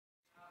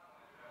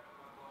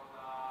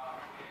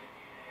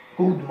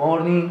Good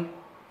morning,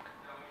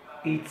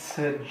 it's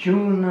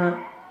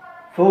June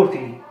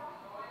 40,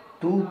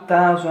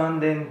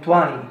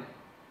 2020,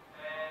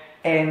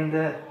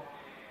 and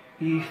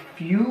if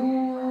you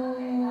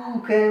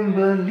can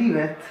believe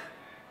it,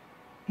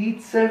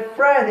 it's a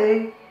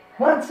Friday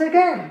once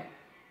again.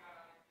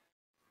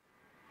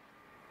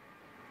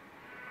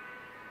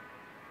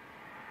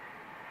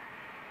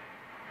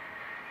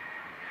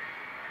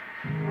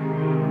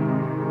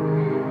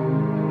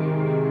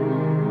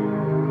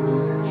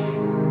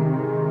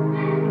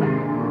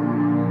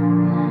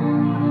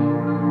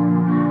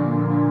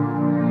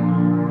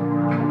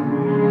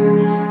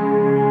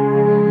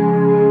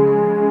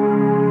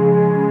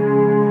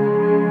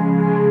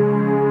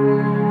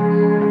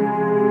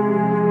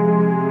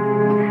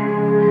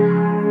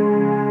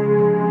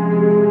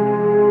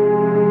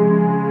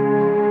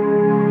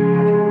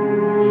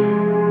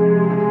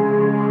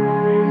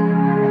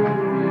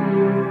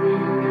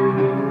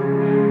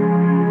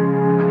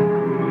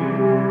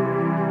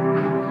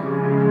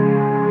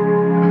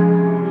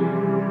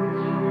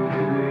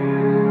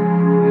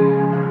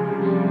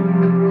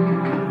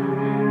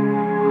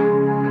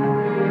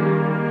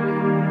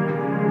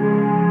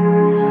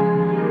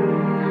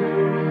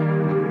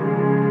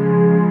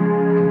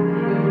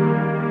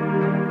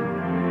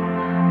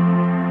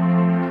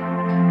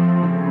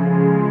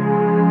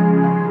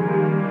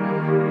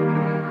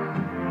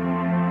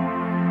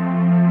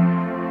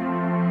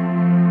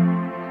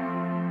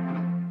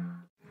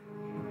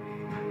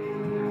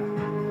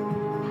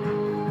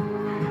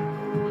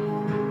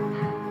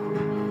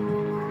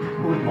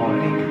 Good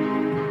morning,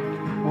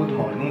 good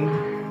morning,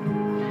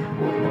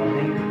 good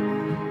morning,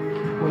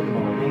 good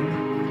morning.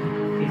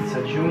 It's a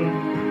June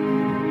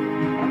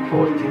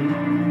 14,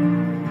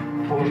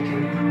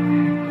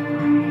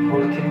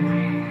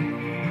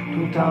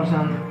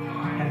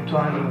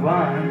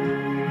 2021,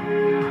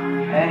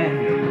 and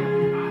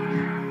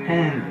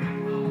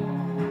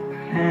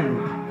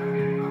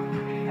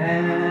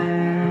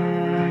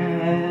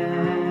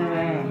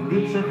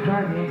it's a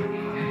Friday,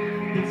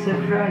 it's a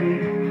Friday.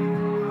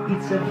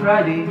 It's a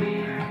Friday,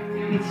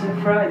 it's a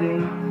Friday,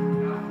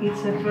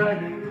 it's a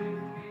Friday,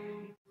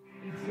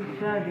 it's a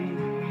Friday,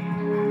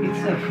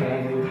 it's a Friday,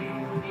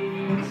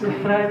 it's a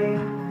Friday,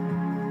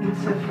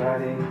 it's a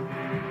Friday,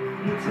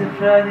 it's a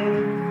Friday,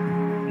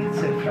 it's a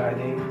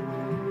Friday,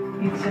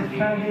 it's a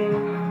Friday,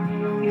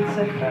 it's a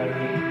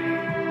Friday.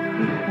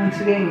 Once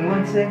again,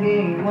 once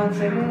again, once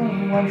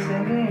again, once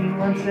again,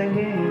 once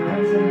again,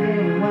 once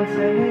again, once again, once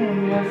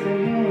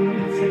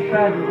again, it's a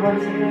Friday,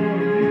 once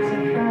again, it's a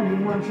Friday,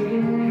 once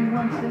again,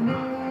 once again,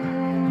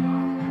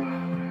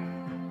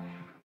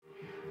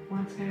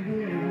 once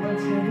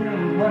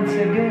again, once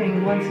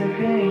again, once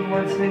again,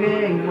 once again, once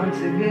again,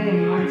 once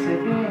again, once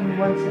again,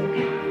 once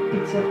again,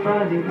 it's a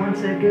Friday,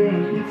 once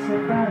again, it's a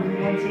Friday,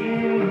 once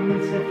again,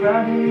 it's a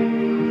Friday,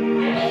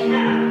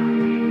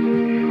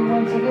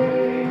 once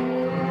again.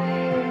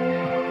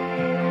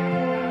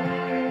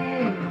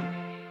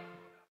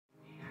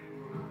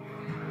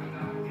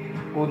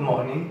 Good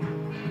morning,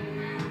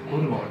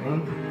 good morning,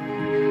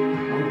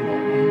 good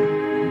morning,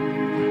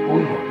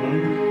 good morning.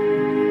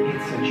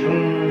 It's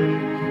June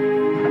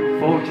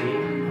 40,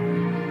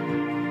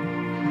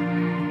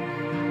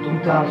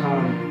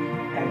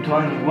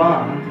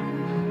 2021,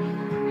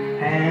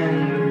 and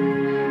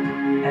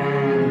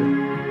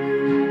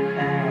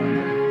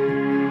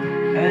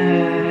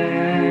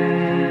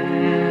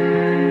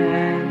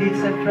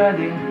it's a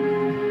Friday,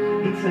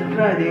 it's a Friday, it's a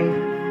Friday.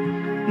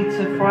 It's a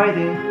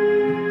Friday,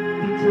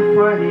 it's a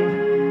Friday,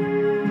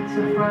 it's a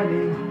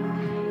Friday,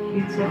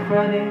 it's a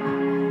Friday,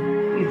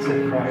 it's a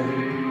Friday,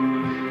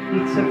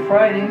 it's a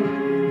Friday,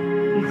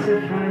 it's a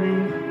Friday,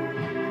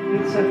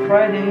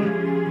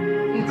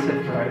 it's a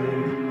Friday,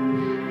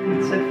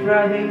 it's a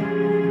Friday,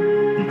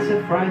 it's a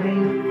Friday.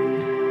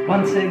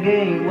 Once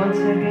again, once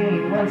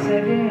again, once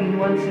again,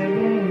 once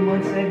again,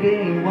 once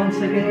again, once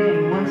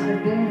again, once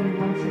again,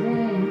 once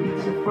again,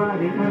 it's a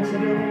Friday, once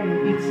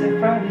again, it's a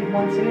Friday,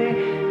 once again,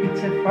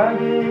 it's a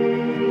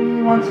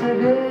Friday, once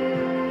again,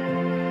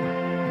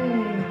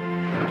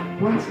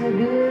 once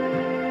again,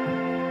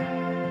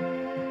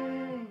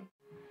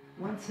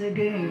 once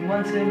again,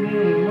 once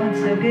again,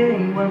 once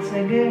again, once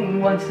again,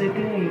 once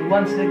again,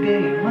 once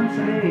again, once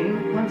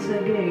again, once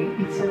again,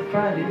 it's a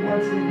Friday,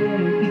 once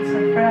again, it's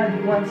a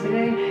Friday, once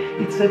again,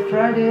 it's a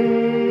Friday,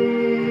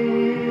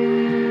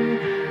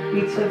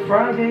 it's a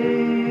Friday,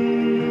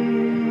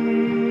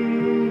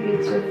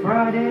 it's a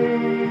Friday,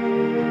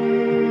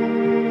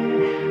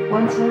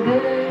 once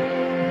again,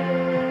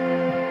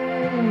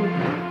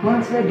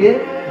 once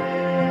again.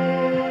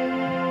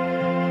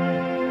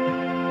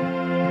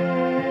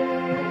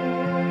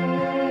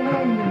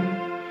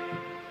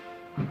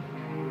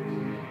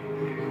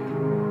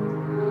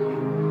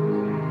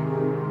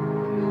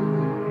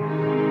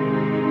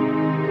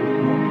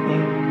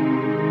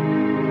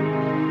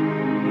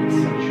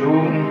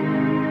 June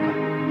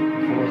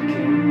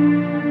 14,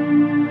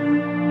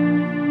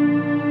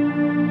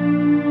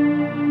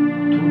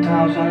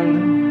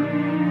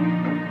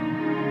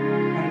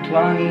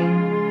 2020,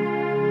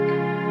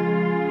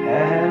 It's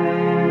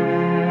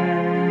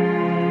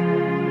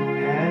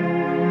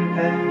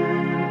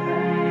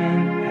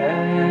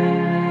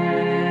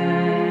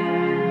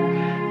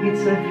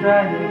a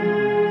Friday,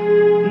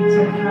 it's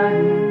a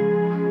Friday,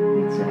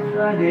 it's a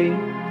Friday,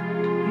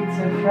 it's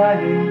a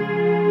Friday,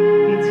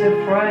 it's a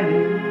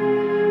Friday,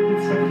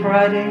 it's a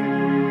Friday,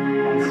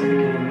 once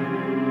again.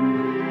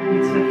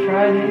 It's a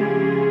Friday,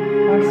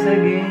 once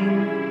again.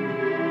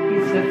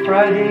 It's a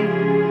Friday,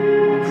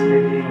 once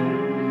again.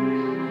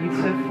 It's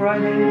a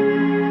Friday,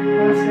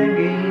 once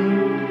again.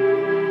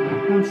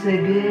 Once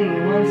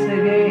again, once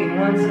again,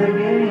 once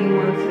again,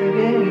 once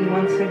again,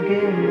 once again, once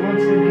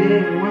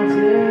again, once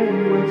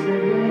again, once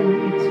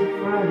again. It's a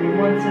Friday,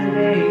 once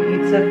again.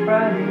 It's a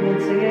Friday,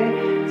 once again.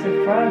 It's a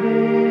Friday.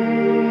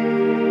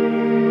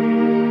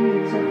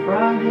 It's a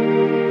Friday,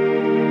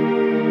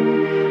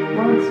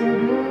 once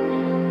again.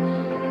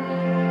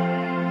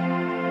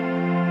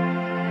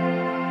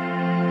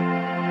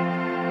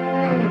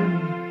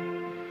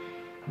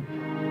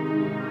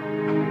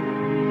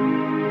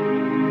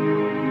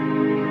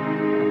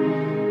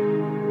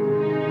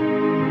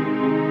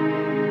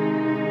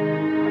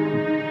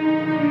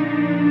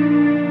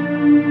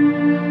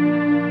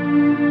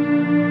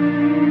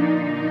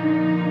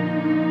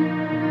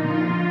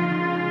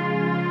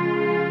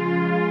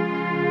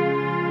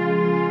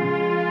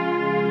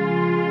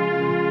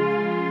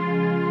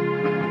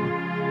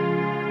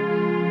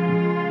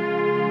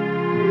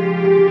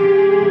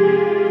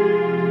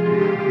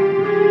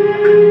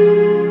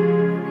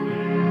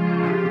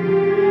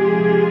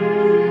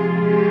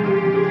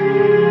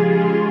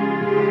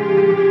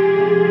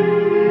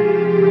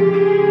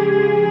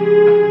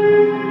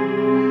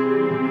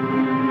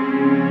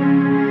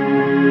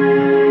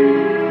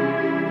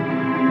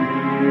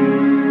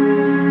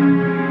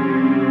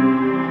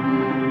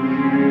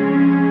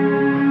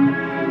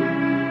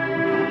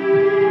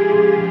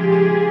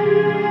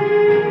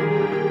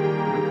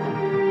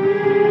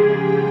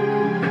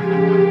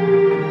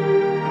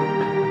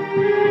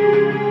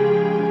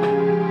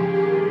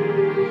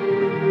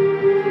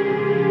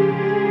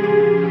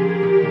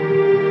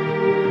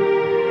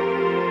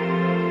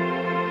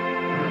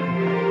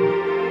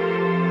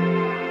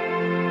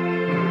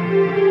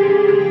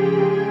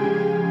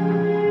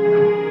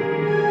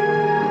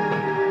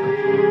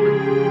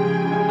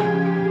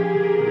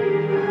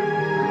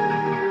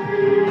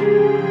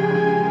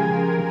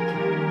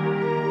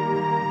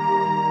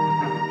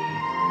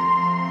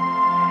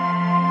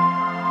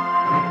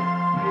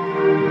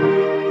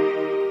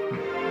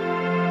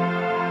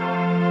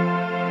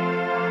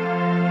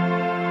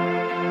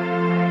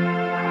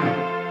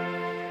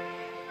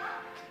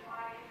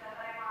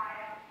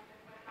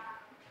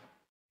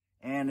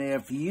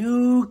 If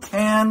you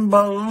can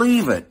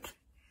believe it,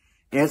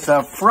 it's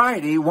a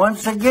Friday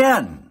once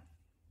again.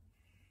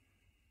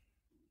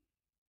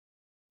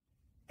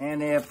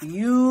 And if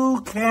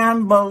you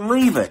can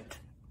believe it,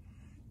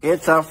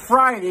 it's a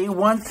Friday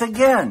once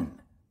again.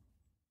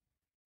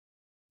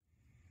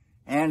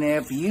 And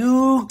if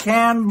you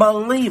can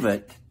believe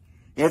it,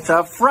 it's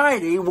a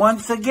Friday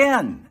once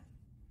again.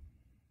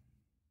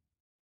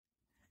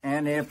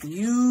 And if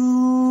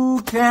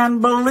you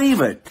can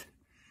believe it,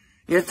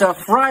 it's a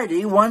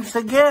Friday once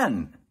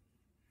again.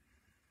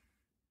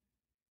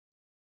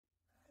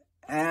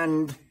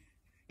 And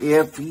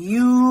if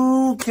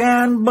you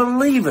can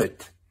believe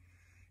it,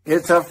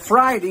 it's a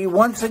Friday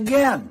once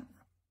again.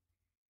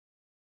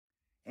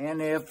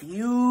 And if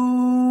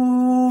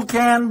you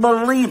can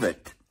believe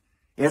it,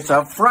 it's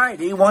a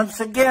Friday once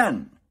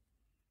again.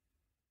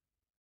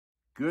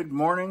 Good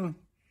morning.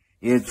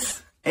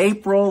 It's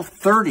April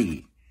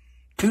 30,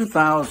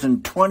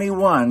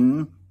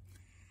 2021.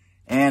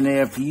 And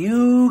if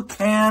you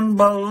can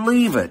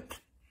believe it,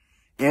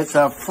 it's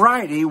a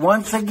Friday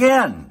once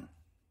again.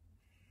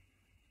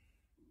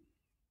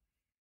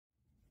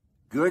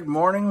 Good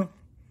morning.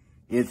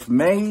 It's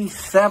May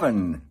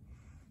 7,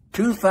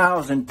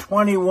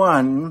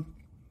 2021.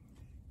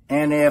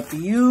 And if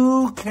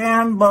you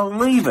can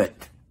believe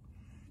it,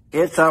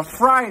 it's a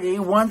Friday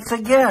once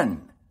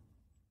again.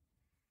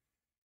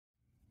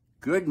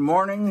 Good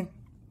morning.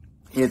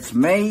 It's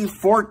May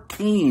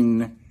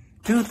 14,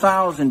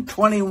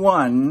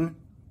 2021,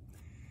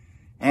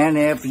 and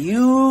if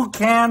you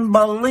can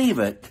believe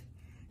it,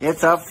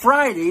 it's a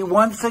Friday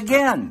once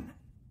again.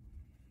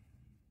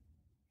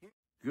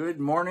 Good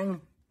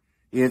morning.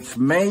 It's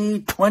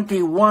May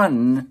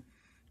 21,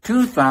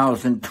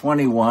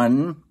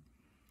 2021,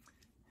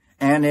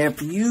 and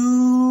if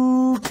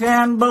you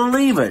can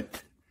believe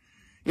it,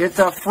 it's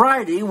a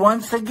Friday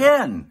once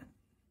again.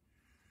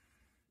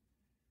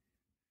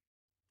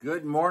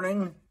 Good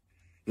morning.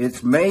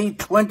 It's May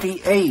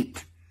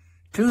 28,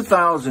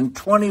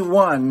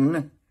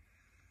 2021,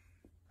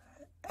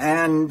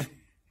 and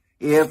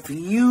if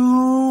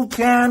you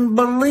can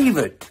believe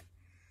it,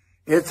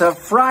 it's a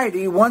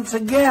Friday once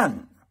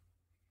again.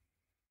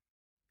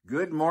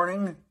 Good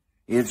morning.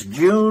 It's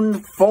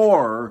June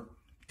 4,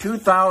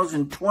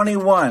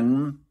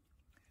 2021,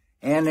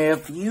 and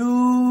if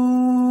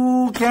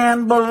you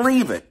can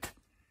believe it,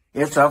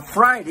 it's a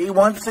Friday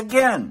once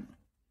again.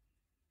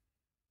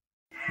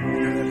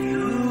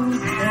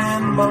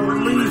 can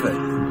believe it,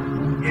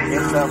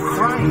 it's a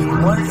Friday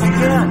once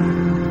again.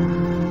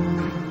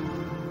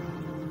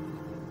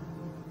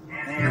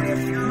 And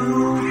if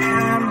you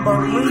can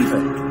believe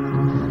it,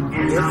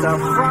 it's a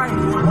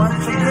Friday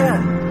once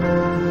again.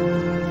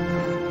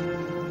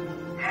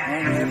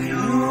 And if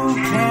you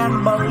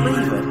can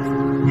believe it,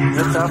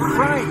 it's a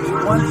Friday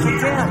once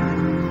again.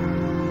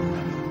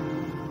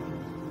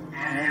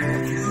 And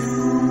if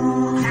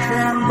you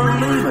can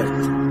believe it,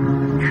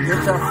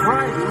 it's a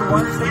Friday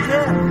once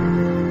again.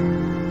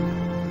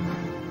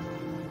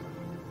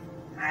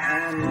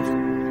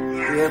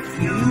 And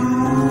if you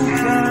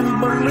can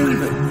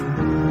believe it,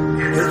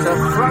 it's a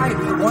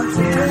Friday once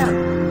again.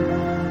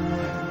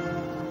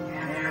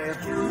 And if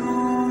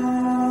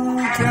you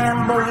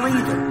can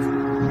believe it,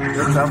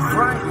 it's a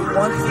Friday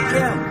once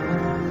again.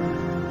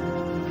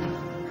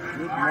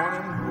 Good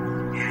morning.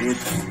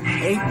 It's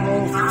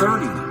April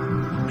 30,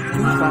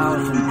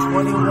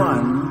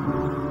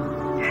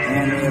 2021.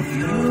 And if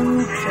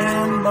you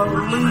can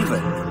believe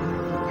it,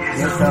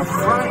 it's a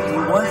Friday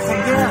once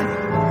again.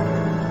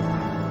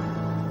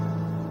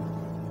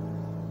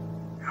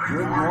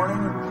 Good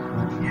morning.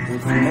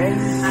 It's May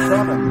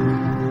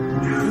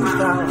 7,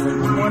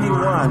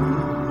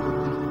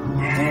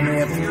 2021. And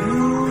if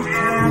you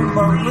can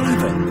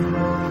believe it,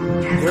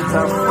 it's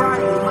a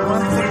Friday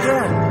once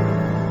again.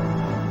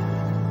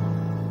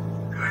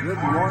 Good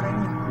morning.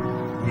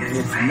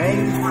 It's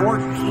May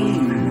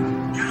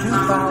 14,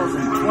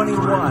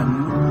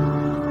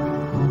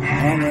 2021.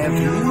 And if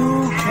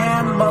you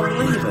can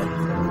believe it,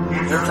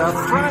 it's a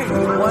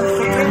Friday once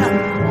again.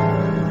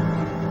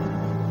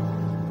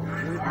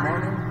 Good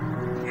morning.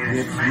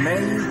 It's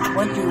May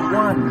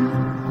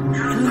 21,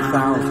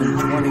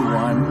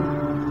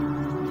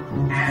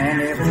 2021.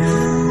 And if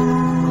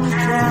you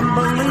can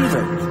believe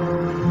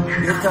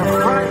it, it's a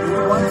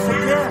Friday once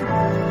again.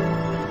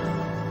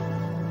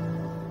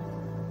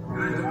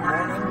 Good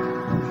morning.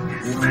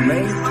 It's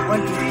May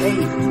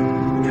 28,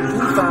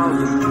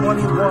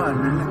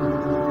 2021.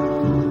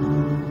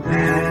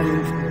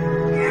 And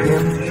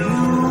if you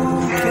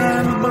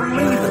can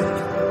believe it,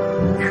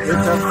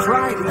 it's a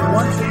Friday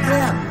once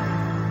again.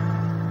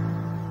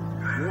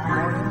 Good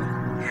morning.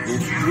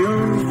 It's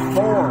June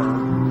 4,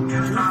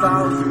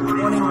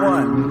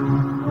 2021.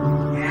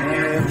 And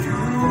if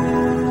you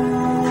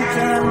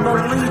can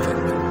believe it,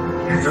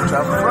 it's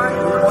a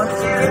Friday once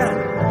again.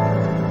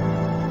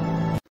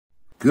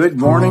 Good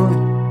morning.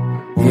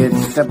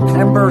 It's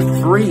September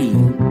 3,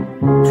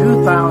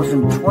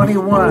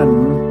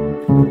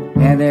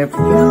 2021. And if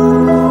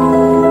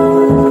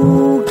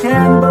you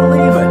can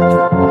believe it,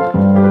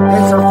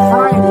 it's a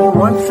Friday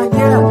once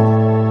again.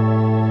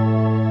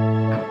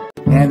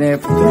 And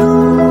if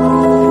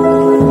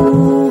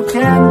you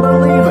can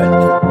believe it,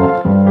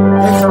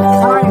 it's a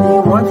Friday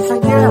once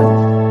again.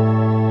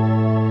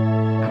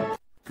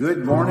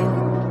 Good morning.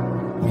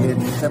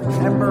 It's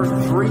September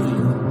 3,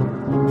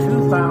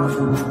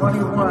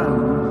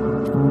 2021.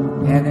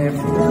 And if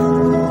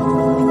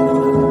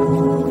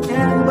you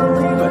can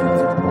believe it,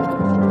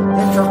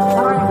 it's a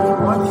Friday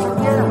once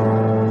again.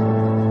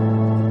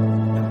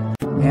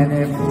 And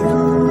if you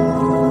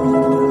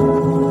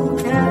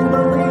can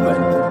believe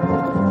it,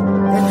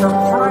 it's a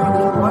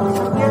Friday once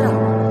again.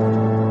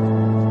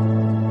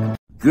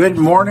 Good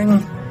morning.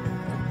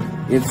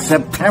 It's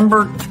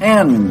September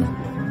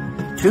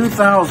 10,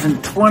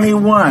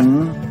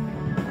 2021.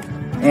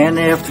 And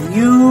if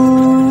you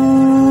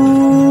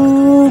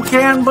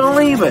can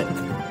believe it,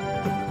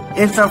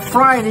 it's a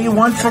Friday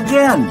once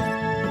again.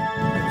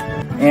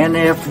 And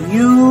if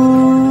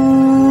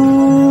you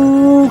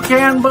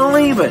can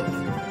believe it,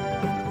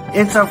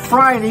 it's a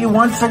Friday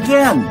once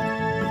again.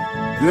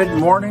 Good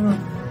morning.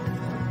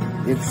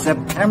 It's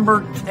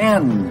September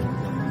 10,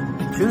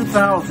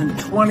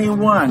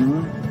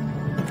 2021.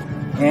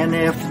 And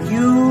if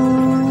you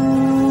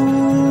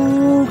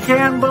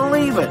can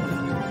believe it,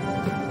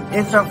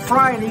 it's a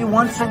Friday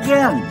once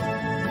again.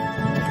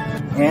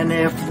 And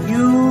if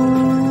you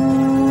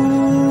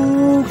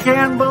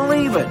can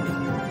believe it,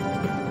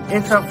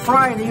 it's a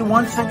Friday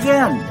once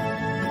again.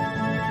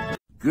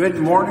 Good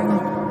morning.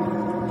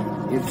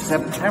 It's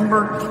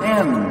September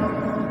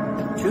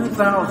 10,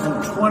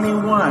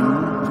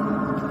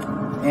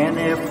 2021. And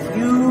if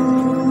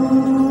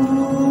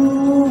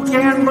you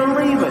can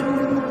believe it,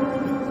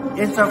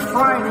 it's a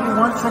Friday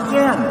once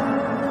again.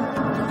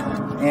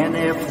 And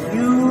if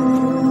you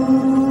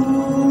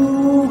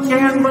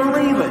can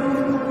believe it,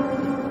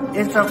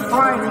 it's a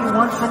Friday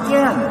once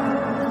again.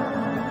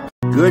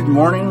 Good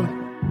morning.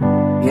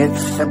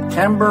 It's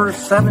September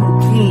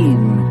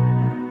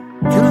 17,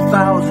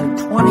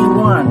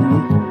 2021.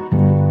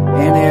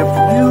 And if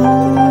you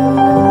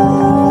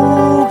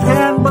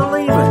can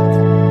believe it,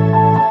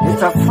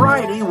 it's a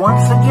Friday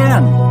once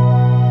again.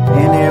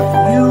 And if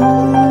you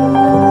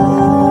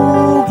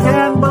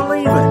can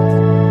believe it,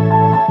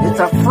 it's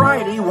a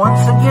Friday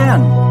once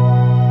again.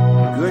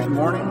 Good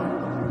morning.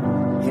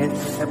 It's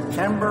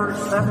September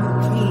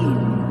 17,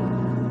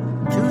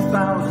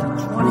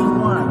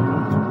 2021.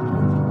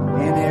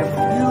 And if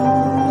you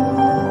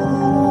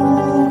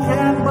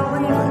can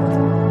believe it,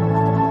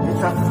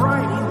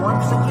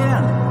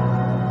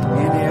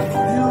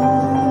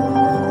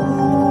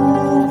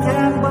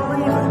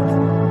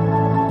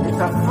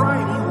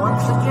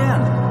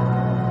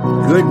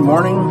 Good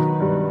morning.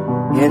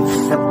 It's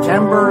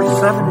September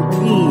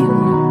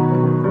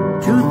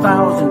 17,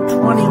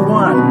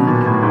 2021.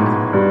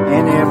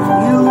 And if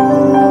you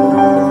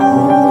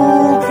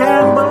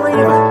can believe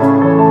it,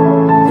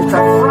 it's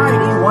a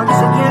Friday once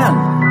again.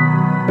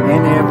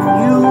 And if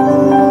you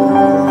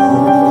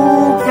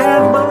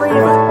can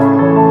believe it,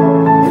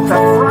 it's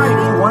a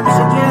Friday once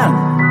again.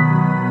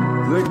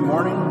 Good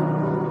morning.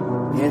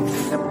 It's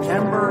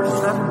September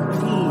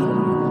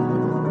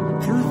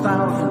 17,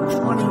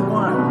 2021.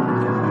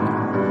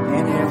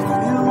 And if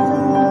you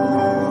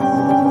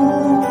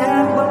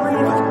can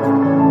believe it,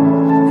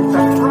 it's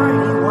a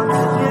Friday once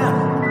again.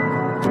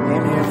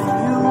 And if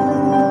you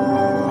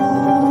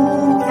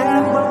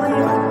can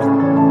believe it,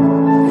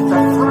 it's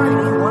a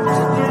Friday once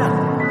again.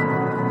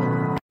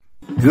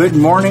 Good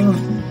morning.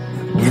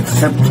 It's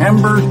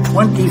September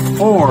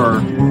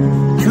 24,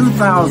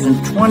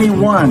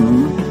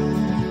 2021.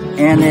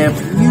 And if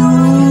you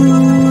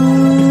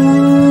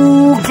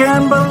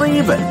can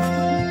believe it,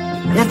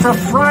 it's a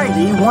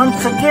Friday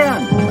once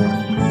again.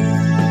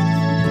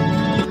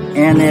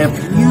 And if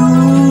you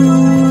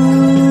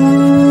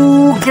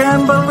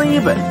can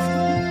believe it,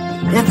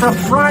 it's a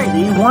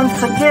Friday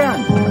once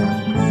again.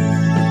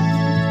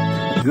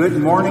 Good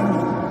morning.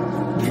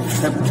 It's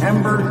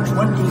September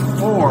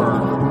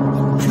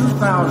 24,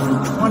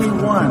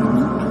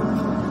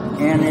 2021.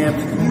 And if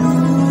you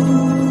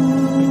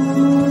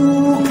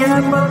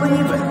can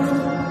believe it,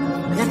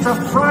 it's a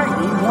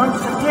Friday once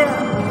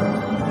again.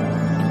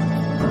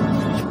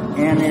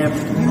 And if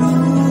you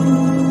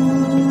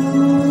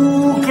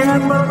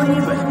can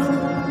believe it,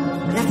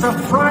 it's a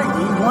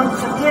Friday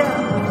once again.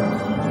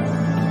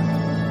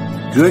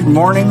 Good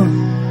morning.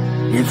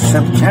 It's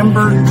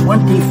September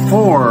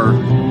 24,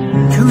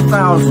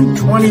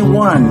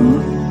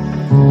 2021.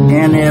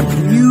 And if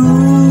you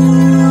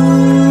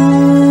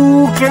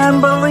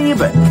can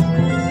believe it,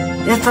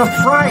 it's a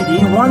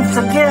Friday once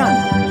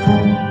again.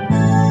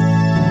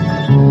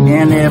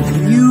 And if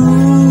you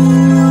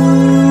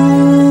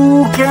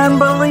can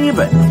believe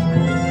it,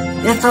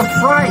 it's a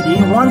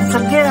Friday once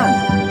again.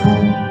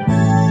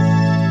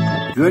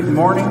 Good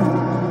morning.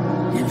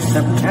 It's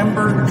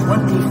September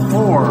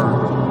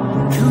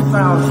 24,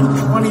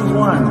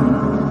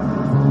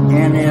 2021.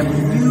 And if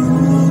you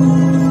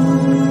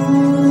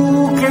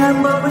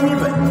can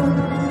believe it,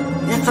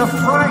 it's a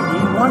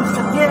Friday once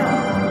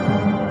again.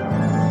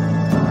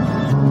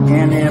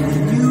 And if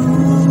you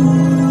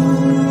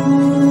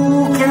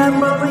can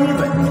believe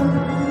it,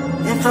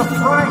 it's a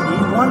Friday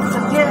once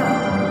again.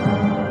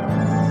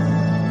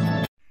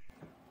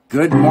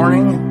 Good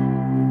morning.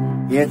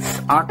 It's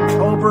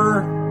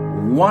October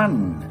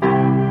 1,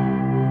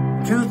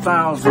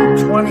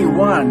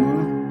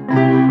 2021.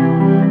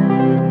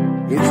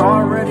 It's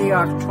already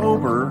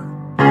October,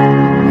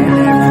 and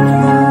if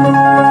you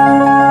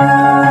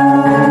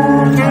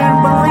can't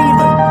believe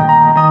it,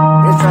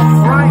 it's a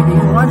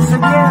Friday once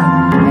again.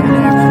 And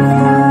if you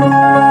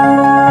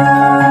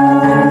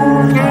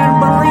can't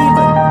believe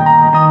it,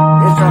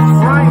 it's a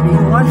Friday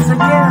once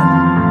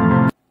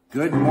again.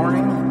 Good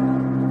morning.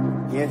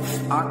 It's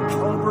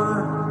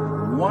October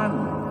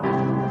 1,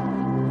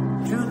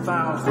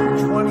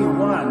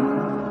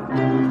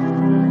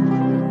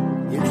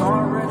 2021. It's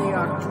already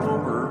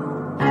October,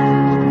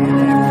 and if you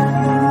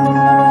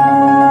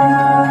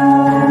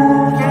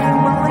can't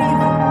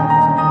believe it,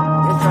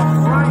 it's a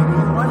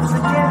Friday once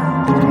again.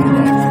 And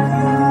if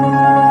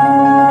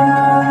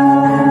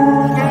you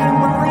can't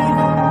believe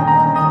it,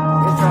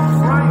 it's a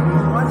Friday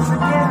once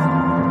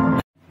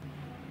again.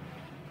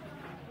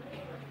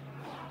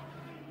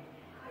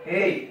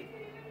 Hey,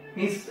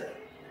 Mr.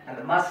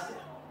 and Master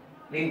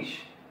Lynch.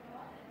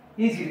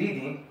 Easy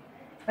reading.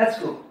 Let's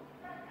go.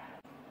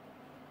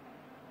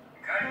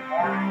 Good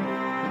morning.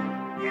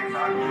 It's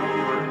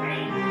October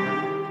 8th,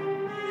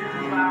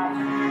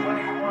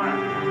 2021.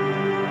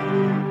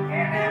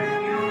 And if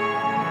you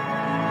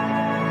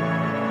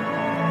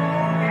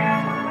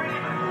can't believe it,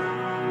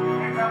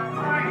 it's a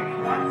Friday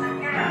once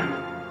again.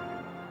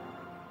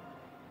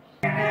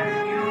 And if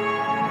you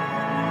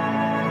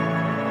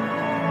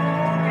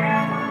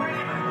can't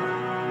believe it,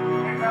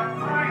 it's a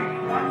Friday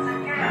once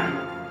again.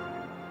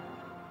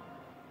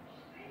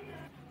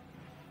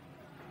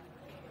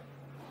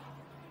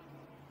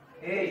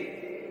 Hey,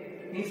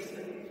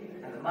 Mr.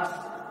 and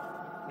Master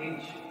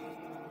Lynch.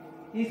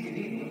 Easy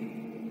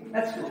reading.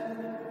 Let's go. Good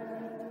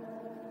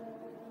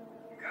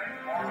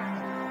morning.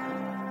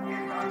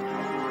 It's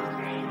October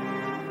 8th,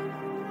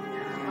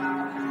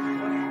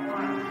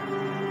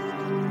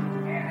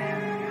 2021. And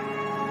if you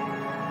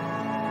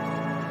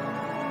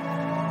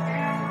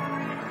can't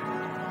believe it,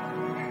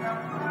 it's a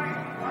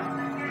Friday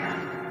once again.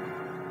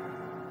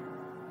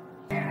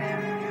 And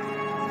if you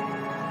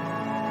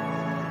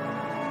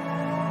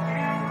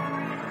can't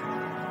believe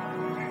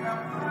it, it's a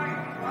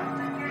Friday once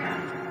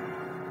again.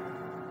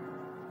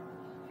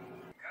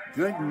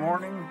 Good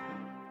morning.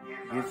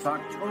 It's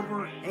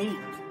October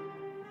 8th,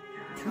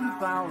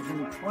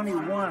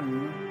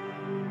 2021.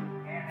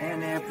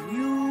 And if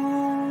you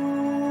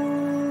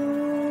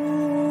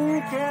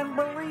can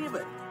believe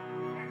it,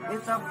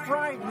 It's a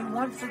Friday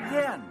once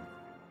again.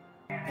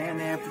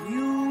 And if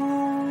you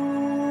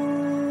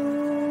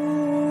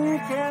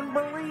can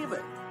believe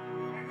it,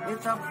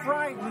 it's a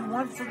Friday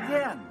once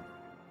again.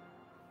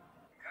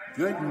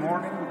 Good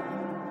morning.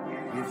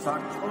 It's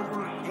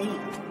October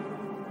 8th,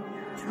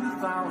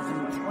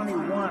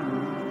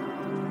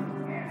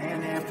 2021.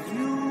 And if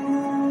you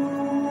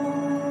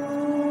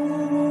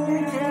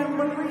can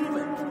believe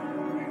it,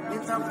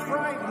 it's a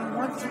Friday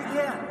once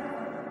again.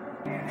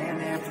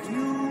 And if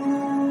you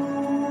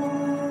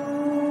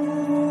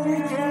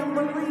can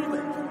believe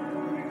it,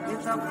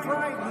 it's a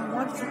Friday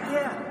once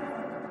again.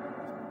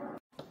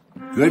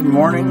 Good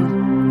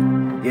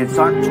morning. It's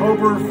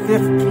October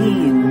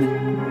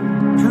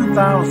 15,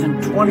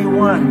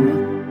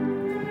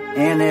 2021.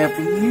 And if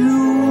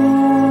you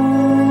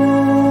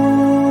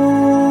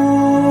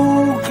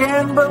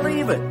can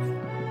believe it,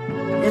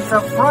 it's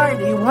a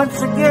Friday once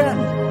again.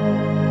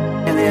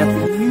 And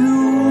if you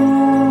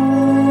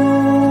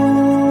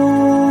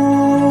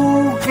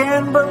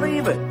can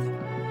believe it,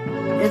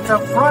 it's a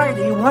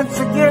Friday once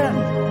again.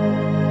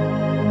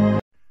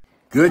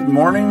 Good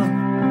morning.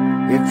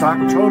 It's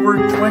October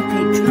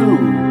 22,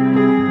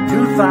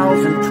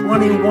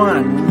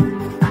 2021.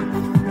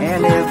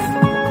 And if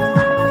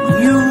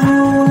you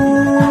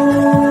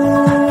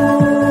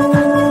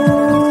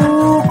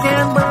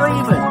can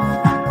believe it,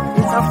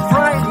 it's a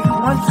Friday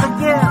once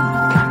again.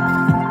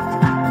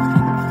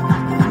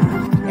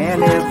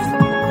 And if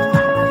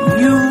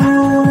you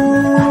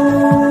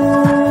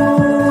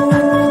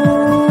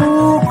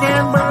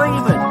can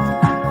believe it,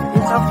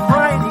 it's a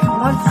Friday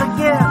once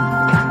again.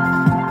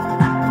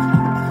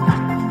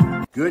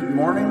 Good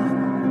morning.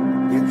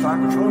 It's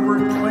October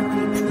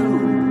 22,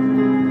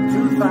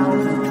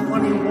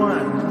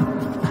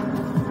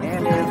 2021.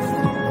 And if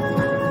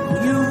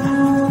you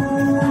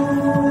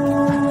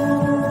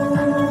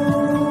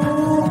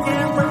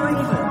can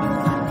believe it,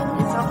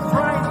 it's a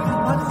Friday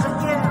once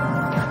again.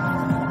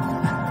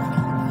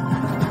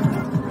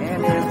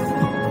 And if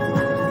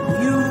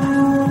you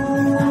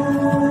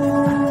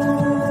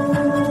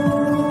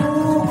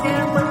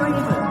can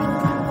believe it,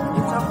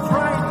 it's a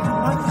Friday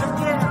once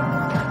again.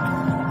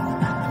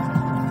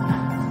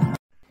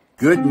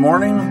 Good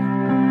morning.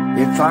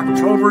 It's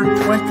October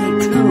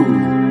 22,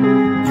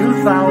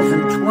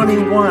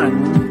 2021.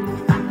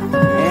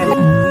 And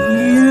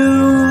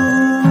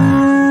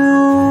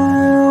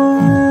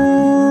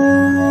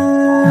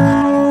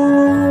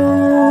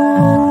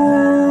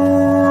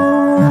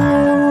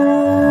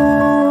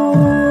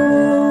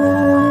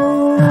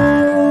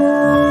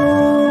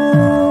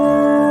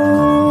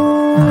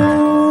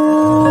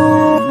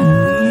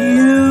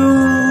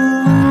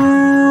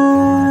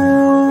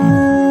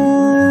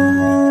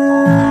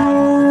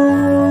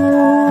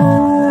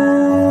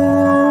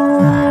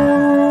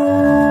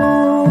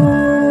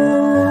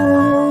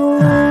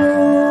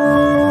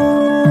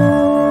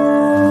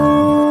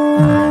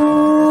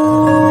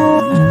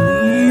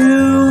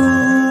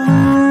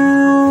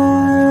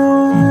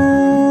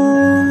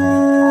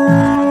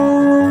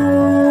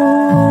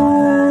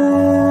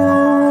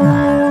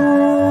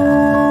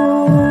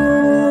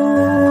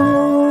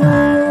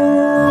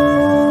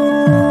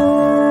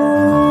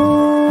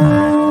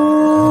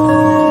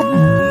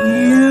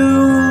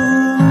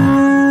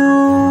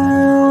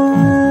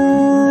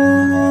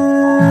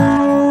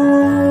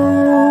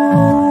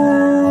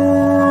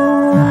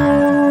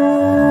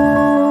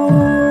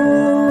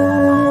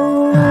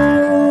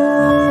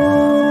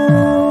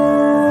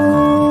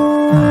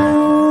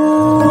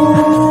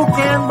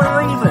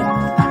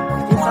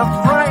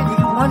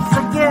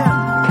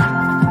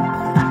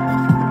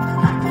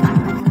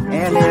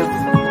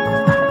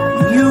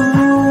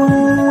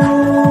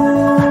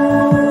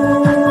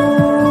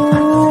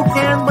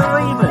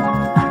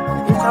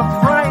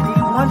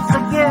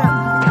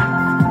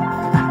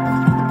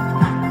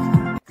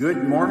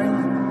good morning.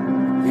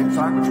 It's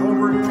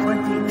October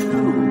 22,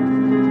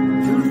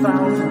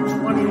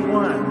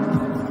 2021.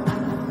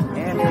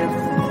 And if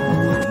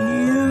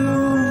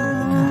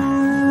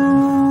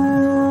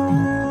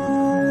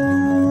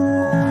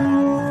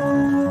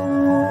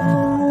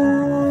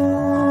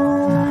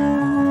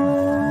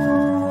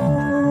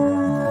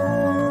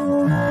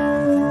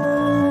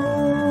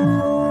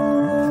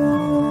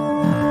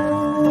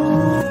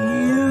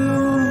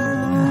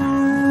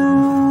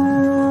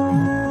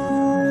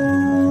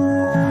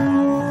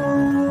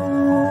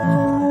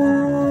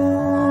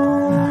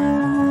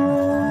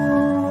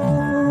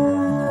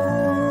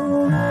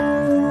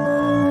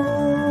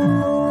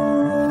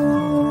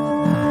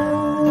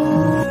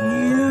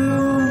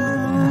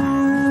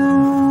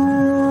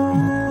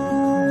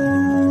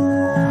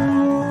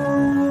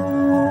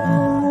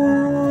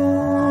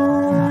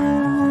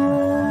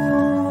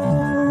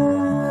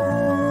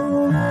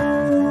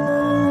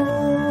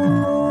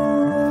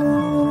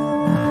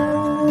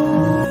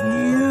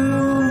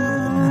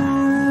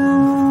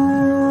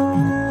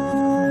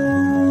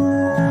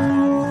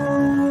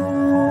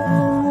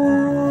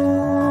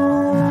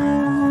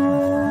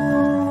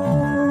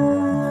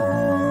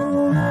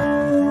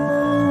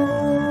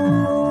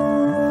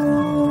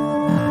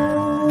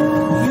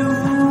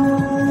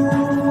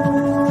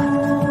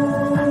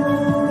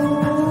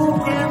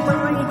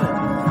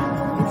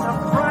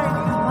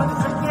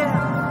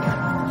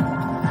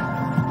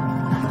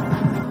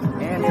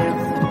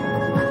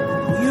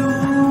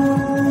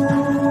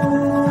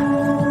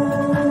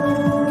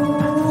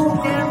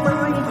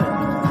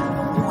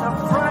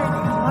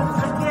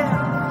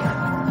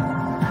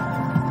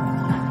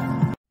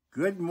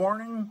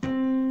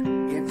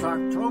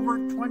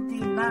September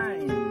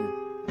 29,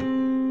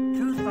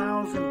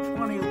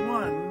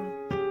 2021.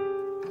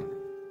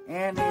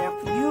 And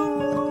if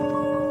you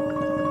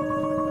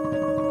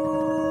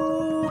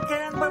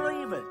can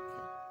believe it,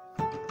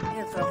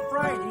 it's a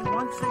Friday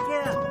once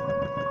again.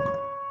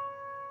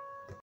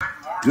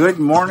 Good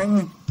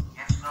morning.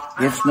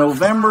 It's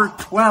November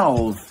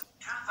 12th,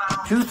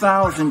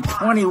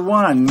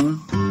 2021.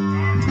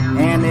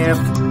 And if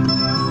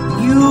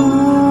you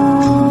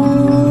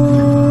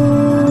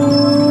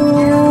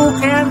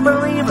can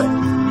believe it,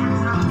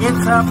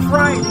 it's a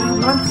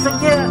Friday once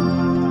again.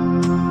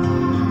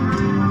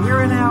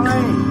 Here in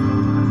LA,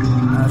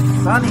 a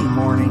sunny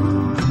morning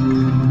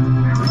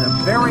with a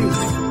very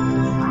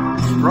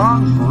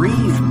strong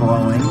breeze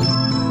blowing,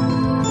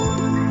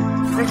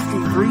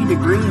 63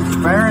 degrees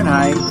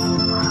Fahrenheit,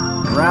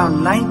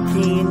 around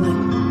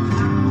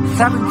 17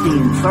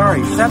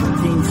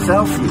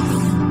 Celsius.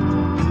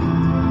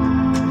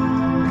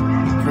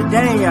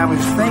 Today I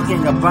was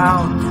thinking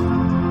about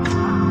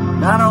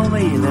not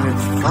only that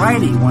it's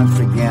Friday once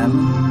again,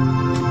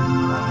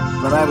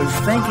 but I was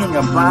thinking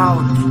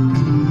about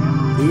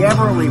the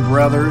Everly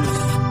Brothers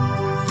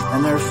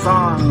and their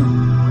song,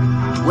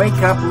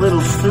 Wake Up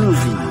Little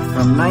Susie,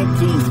 from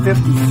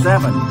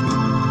 1957.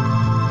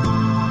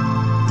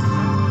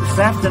 This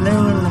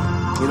afternoon,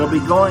 it'll be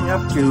going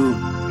up to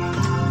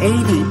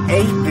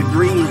 88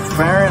 degrees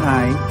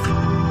Fahrenheit,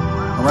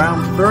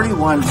 around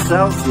 31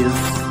 Celsius,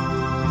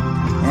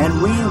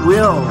 and we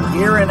will,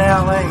 here in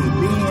LA,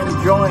 be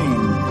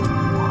enjoying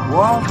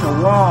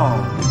wall-to-wall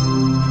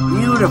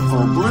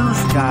beautiful blue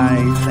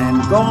skies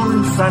and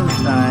golden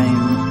sunshine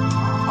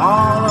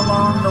all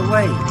along the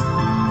way.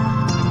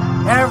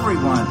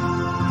 Everyone,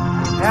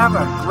 have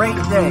a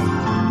great day.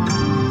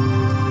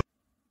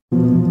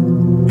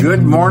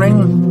 Good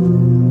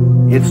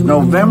morning. It's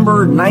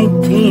November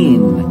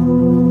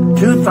 19,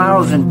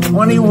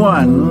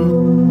 2021.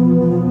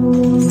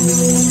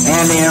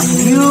 And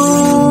if you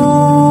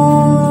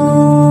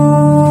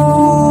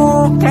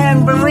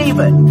can believe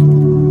it,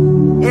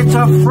 it's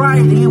a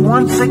Friday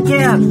once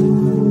again.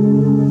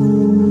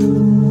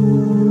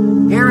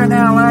 Here in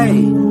LA,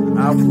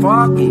 a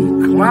foggy,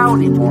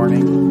 cloudy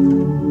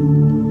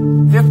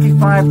morning,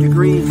 55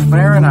 degrees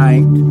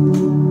Fahrenheit,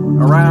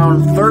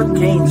 around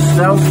 13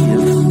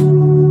 Celsius.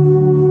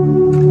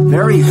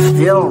 Very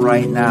still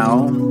right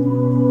now.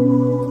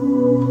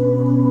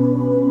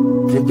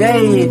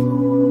 Today,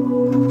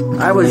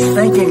 I was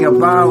thinking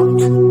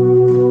about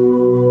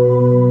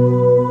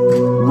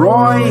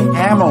Roy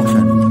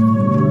Hamilton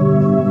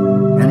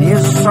and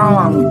his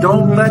song,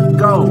 Don't Let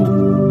Go,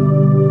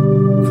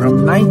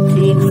 from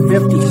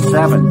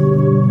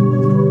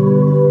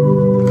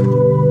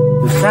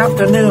 1957. This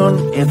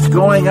afternoon, it's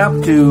going up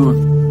to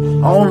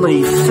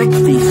only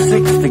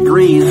 66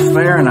 degrees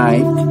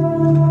Fahrenheit,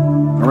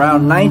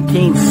 around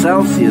 19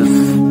 Celsius,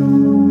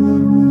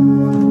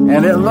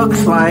 and it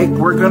looks like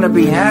we're going to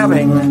be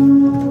having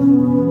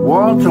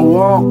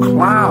wall-to-wall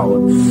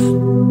clouds.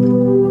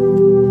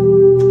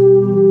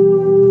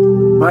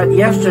 But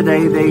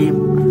yesterday they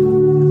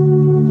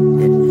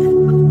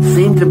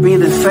seemed to be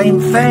the same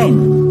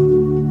thing.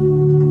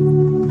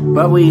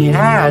 But we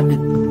had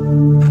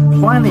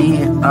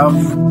plenty of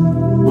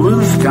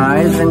blue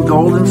skies and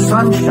golden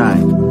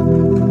sunshine.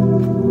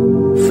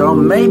 So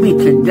maybe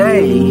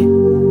today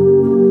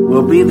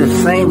will be the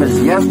same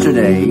as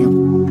yesterday.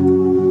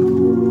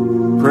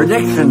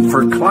 Prediction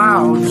for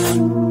clouds,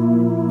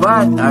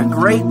 but a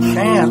great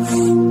chance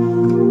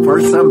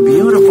for some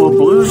beautiful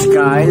blue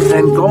skies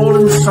and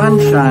golden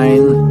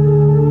sunshine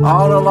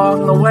all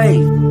along the way.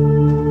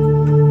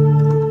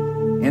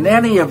 In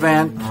any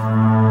event,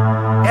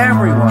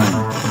 everyone,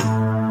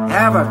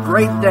 have a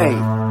great day.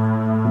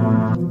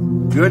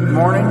 Good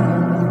morning.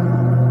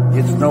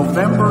 It's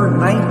November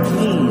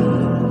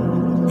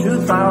 19,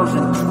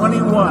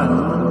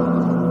 2021.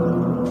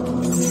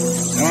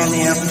 And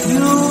if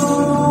you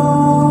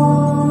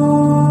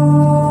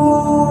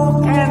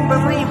can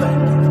believe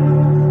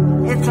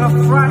it, it's a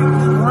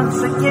Friday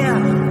once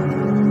again.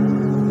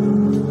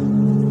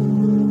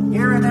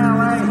 Here in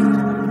LA,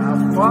 a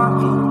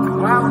foggy,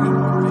 cloudy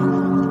morning,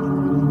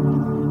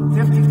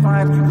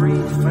 55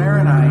 degrees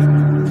Fahrenheit,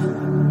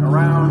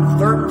 around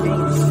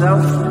 13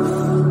 Celsius.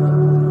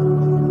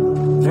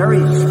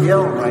 Very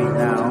still right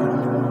now.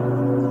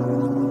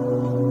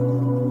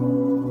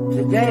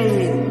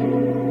 Today,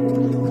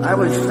 I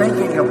was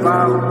thinking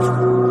about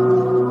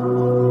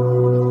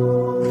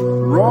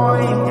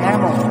Roy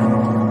Hamilton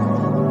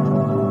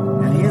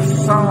and his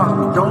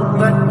song, Don't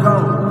Let Go,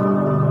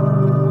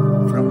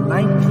 from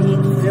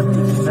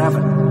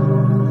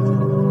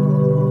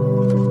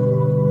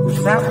 1957.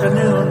 This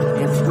afternoon,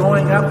 it's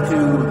going up to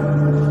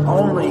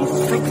only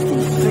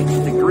 66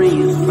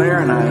 degrees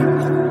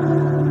Fahrenheit,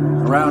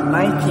 around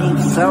 19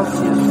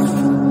 Celsius,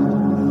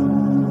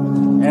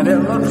 and it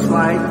looks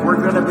like we're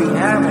going to be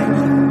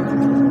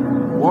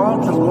having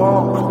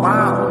wall-to-wall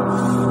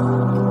clouds.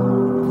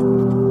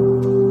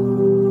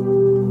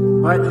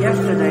 But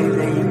yesterday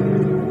they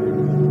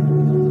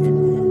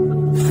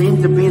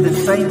seemed to be the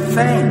same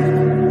thing.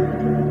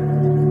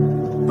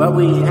 but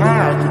we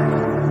had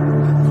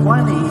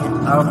plenty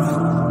of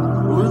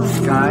blue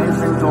skies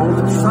and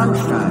golden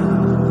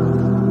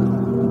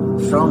sunshine.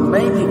 So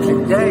maybe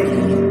today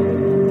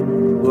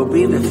will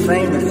be the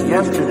same as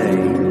yesterday.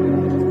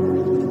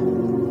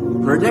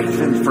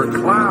 Predictions for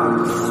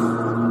clouds,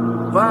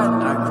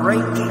 but a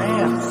great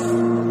chance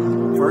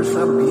for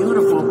some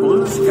beautiful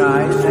blue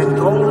skies and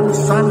golden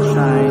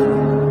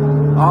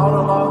sunshine all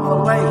along the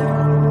way.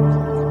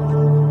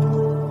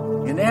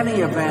 In any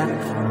event,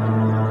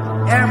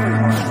 everyone,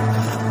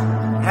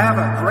 have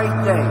a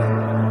great day.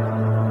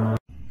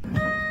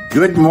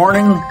 Good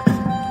morning.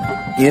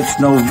 It's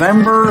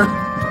November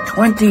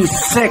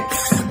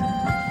 26,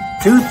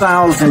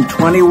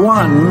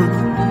 2021.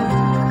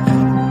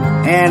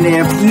 And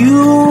if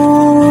you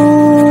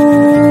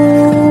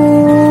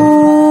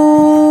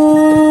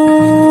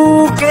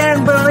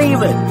can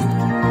believe it,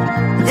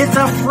 it's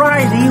a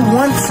Friday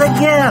once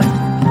again.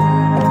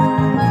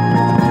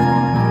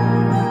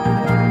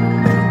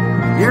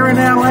 Here in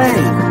LA,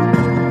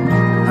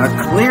 a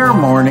clear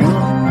morning,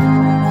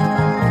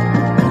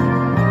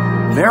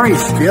 very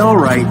still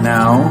right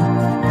now,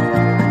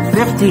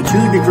 52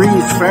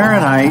 degrees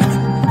Fahrenheit,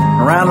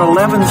 around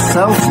 11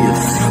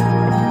 Celsius.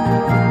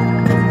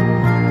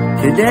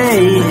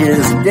 Today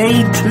is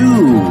day 2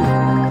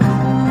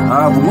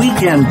 of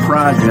weekend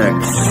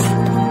projects.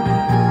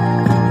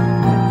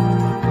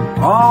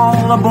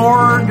 All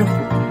aboard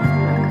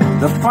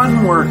the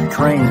fun work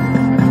train.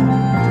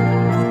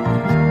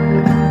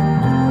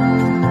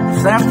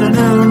 This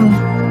afternoon,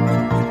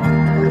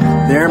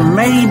 there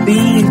may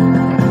be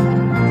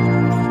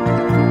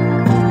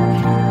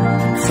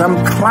some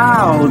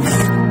clouds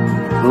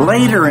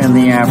later in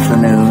the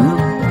afternoon.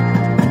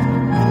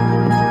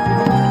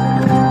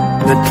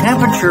 The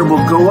temperature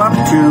will go up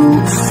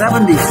to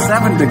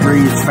 77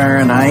 degrees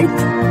Fahrenheit,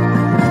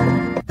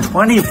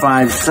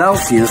 25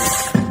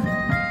 Celsius.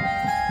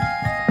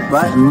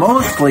 But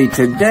mostly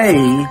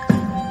today,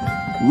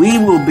 we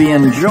will be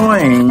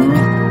enjoying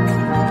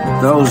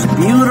those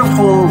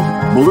beautiful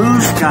blue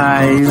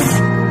skies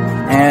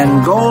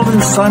and golden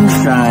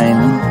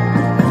sunshine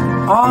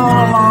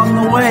all along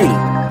the way.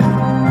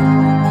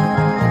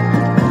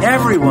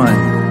 Everyone,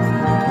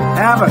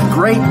 have a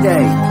great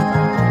day.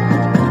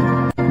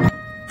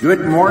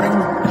 Good morning.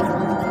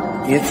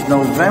 It's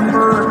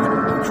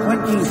November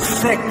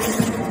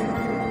 26,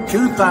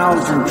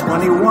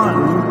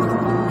 2021.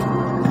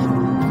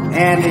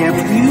 And if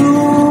you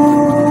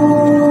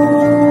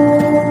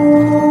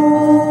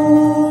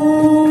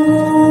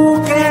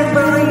can't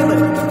believe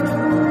it,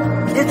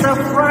 it's a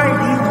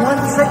Friday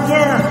once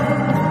again.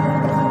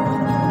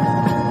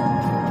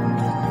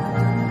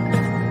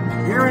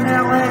 Here in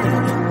LA,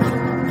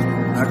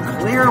 a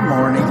clear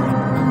morning,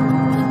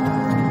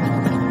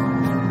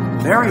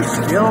 very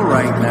still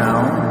right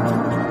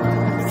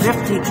now,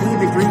 52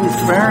 degrees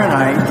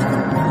Fahrenheit,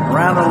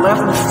 around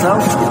 11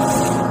 Celsius.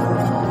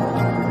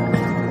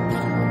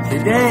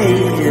 Today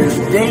is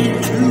day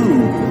 2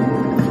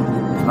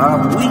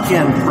 of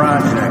weekend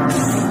projects.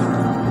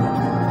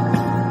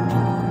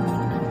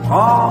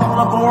 All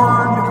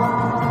aboard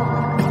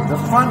the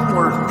fun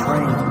work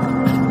train.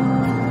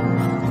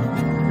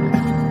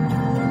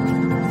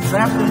 This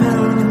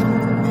afternoon,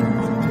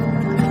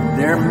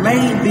 there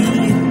may be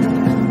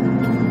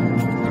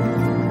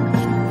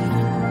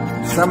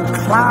some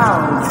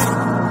clouds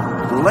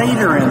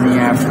later in the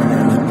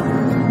afternoon.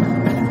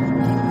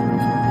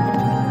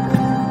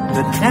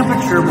 The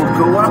temperature will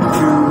go up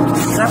to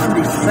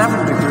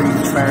 77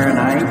 degrees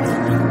Fahrenheit,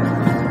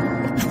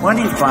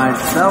 25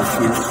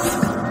 Celsius.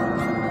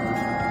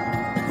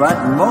 But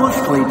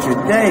mostly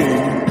today,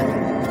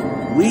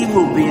 we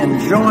will be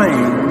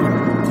enjoying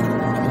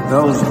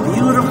those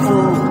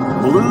beautiful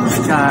blue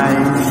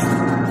skies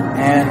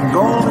and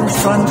golden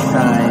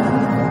sunshine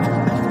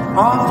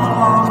all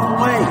along the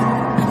way.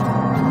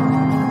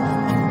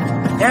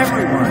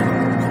 Everyone,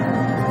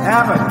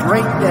 have a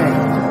great day.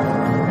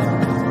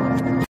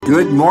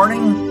 Good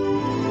morning.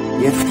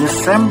 It's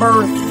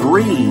December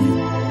 3,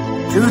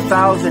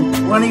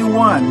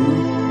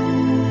 2021.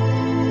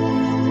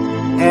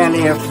 And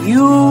if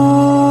you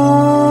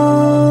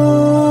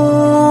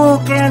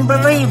can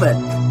believe it,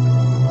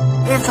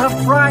 it's a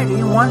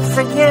Friday once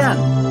again.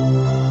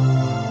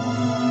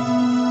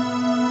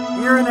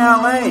 Here in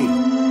LA,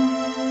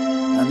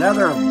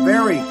 another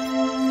very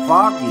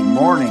foggy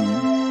morning,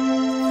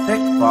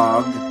 thick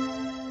fog,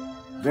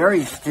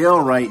 very still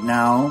right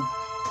now.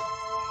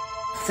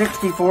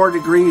 64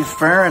 degrees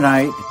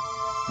Fahrenheit,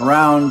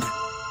 around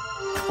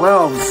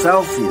 12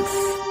 Celsius.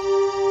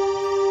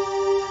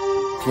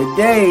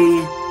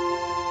 Today,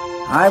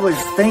 I was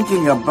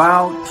thinking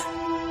about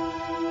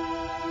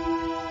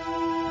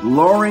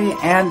Laurie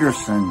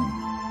Anderson,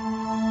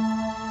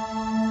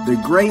 the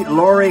great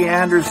Laurie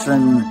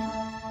Anderson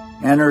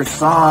and her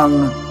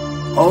song,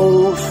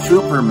 Oh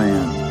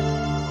Superman,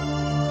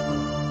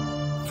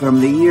 from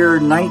the year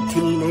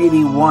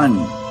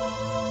 1981.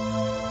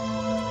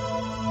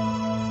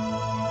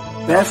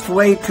 Best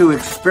way to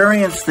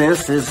experience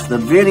this is the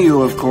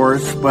video, of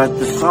course, but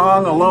the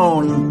song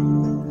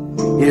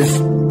alone is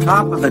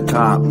top of the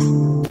top.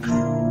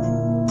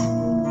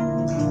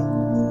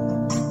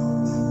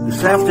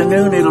 This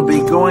afternoon it'll be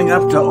going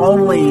up to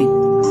only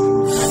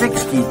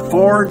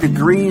 64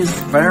 degrees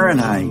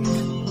Fahrenheit.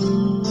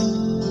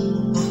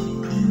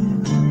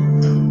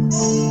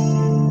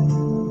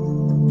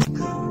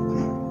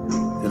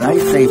 Did I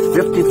say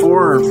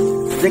 54 or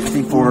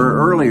 64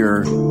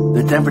 earlier,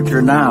 the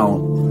temperature now?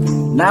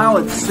 Now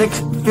it's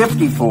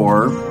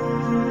 654,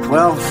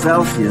 12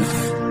 Celsius.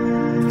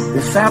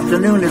 This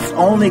afternoon it's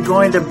only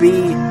going to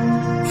be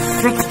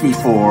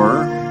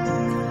 64.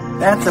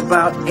 That's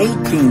about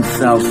 18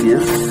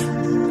 Celsius.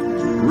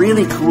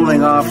 Really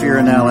cooling off here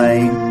in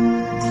LA.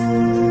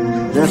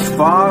 This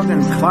fog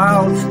and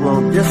clouds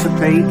will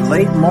dissipate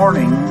late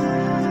morning.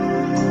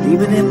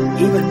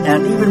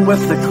 Even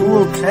with the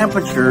cool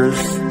temperatures,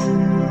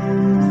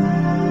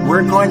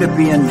 we're going to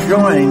be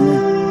enjoying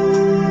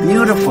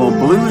beautiful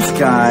blue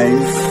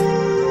skies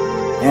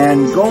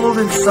and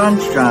golden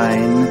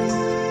sunshine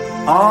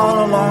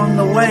all along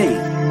the way.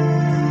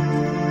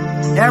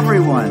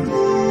 Everyone,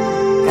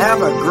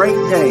 have a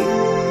great day.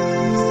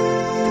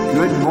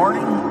 Good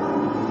morning.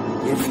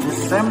 It's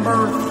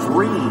December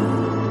 3,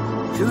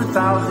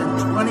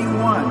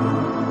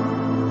 2021.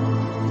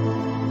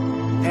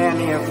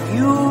 And if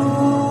you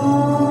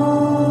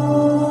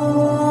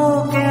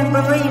can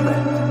believe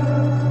it,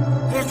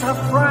 it's a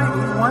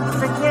Friday once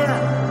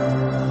again.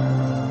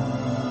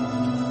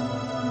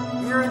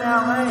 Here in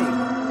LA,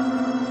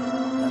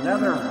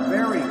 another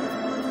very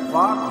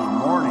foggy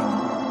morning,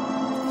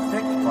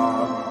 thick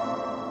fog,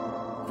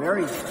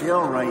 very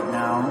still right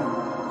now,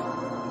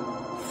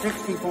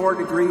 64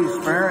 degrees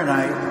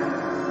Fahrenheit,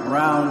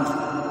 around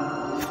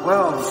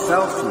 12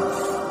 Celsius.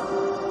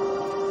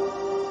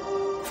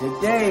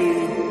 Today,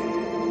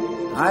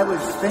 I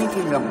was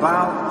thinking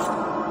about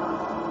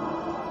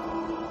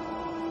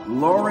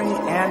Laurie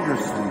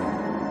Anderson,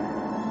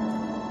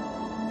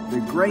 the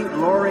great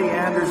Laurie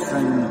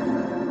Anderson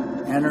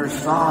and her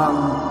song,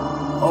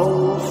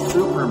 Oh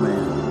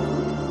Superman,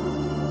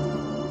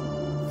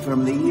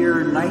 from the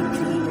year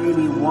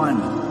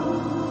 1981.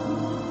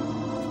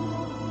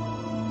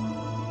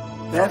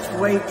 Best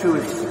way to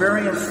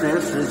experience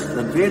this is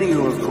the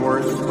video, of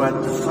course,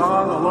 but the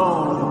song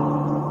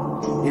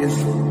alone is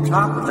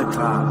top of the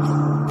top.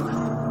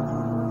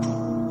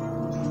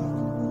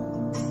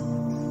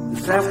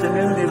 This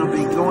afternoon it'll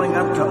be going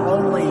up to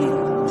only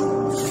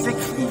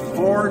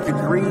 64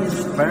 degrees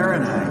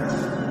Fahrenheit.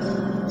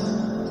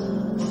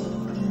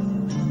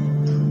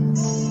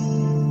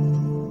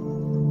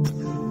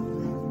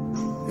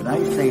 Did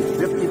I say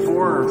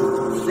 54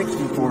 or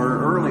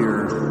 64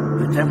 earlier,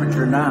 the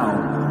temperature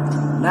now?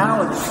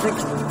 Now it's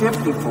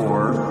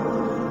 654,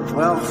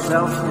 12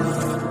 Celsius.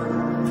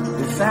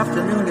 This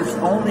afternoon it's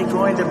only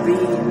going to be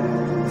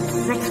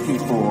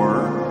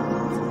 64.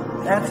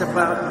 That's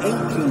about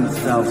 18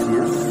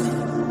 Celsius.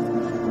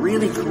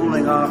 Really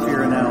cooling off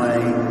here in LA.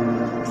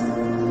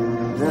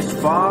 This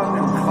fog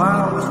and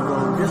clouds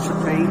will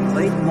dissipate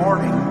late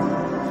morning.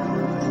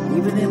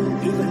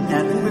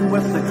 Even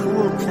with the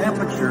cool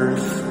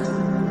temperatures,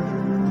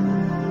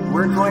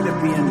 we're going to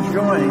be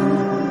enjoying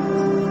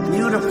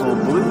beautiful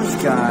blue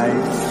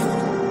skies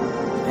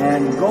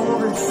and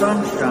golden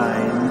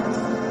sunshine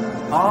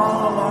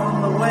all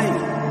along the way.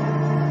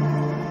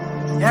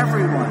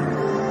 Everyone,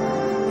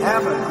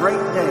 have a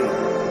great day.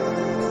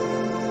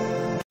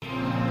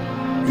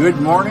 Good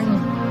morning.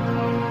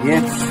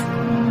 It's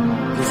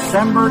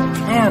December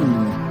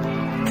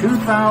 10,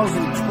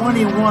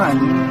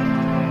 2021.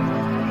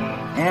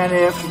 And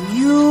if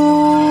you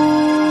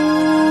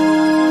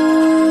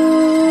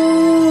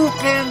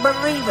can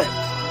believe it,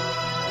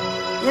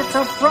 it's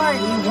a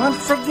Friday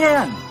once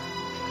again.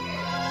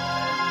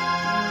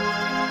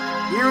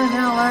 Here in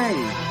LA,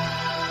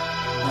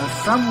 a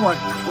somewhat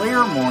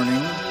clear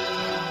morning.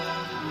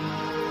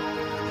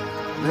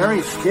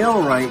 Very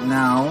still right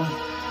now.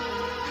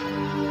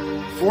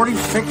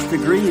 46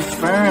 degrees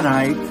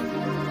Fahrenheit,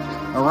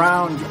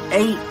 around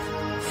 8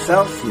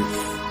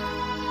 Celsius.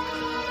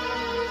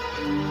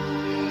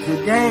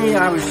 Today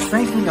I was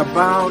thinking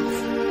about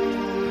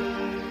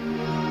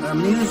a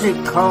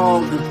music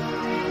called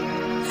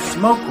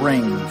Smoke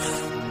Rings.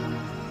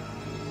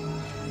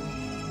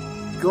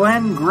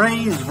 Glenn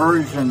Gray's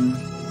version,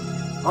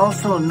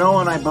 also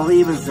known, I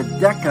believe, as the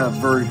Decca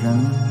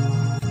version,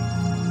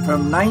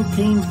 from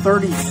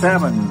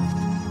 1937,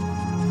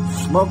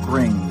 Smoke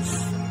Rings.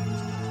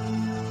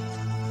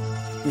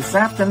 This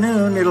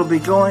afternoon, it'll be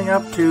going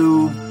up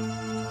to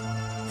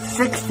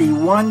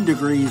 61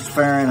 degrees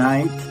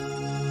Fahrenheit,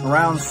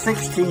 around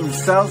 16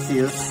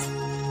 Celsius.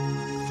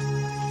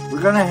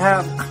 We're going to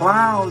have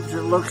clouds,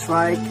 it looks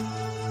like,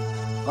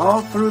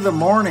 all through the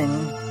morning.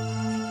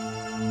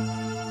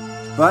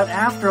 But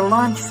after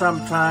lunch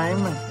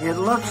sometime, it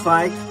looks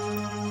like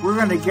we're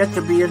going to get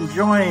to be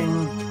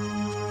enjoying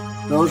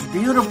those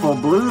beautiful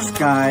blue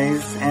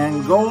skies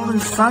and golden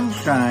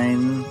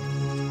sunshine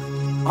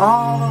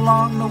all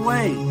along the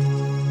way.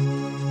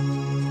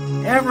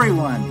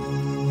 Everyone,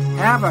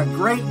 have a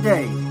great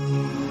day.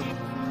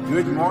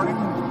 Good morning.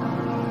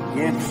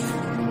 It's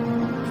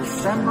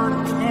December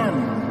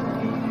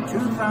 10,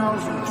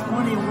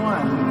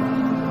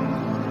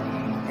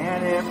 2021.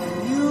 And if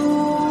you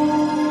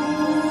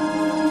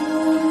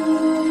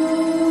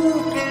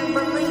can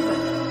believe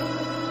it,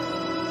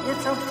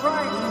 it's a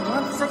Friday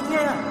once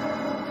again.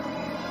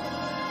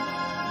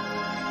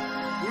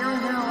 Here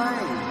in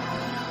LA,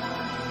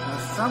 a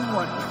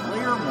somewhat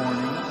clear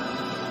morning.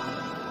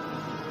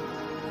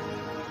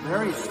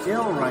 Very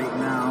still right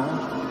now.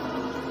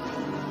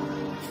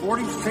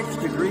 46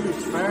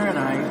 degrees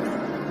Fahrenheit,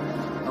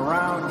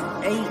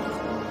 around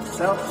 8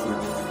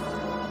 Celsius.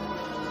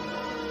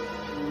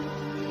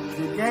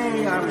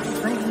 Today I was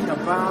thinking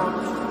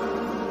about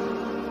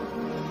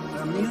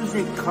a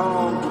music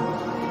called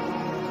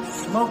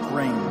Smoke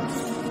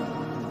Rings.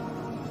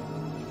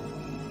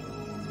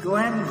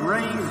 Glenn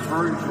Gray's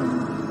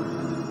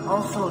version,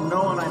 also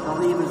known I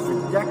believe as the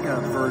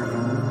Decca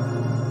version,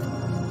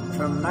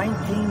 from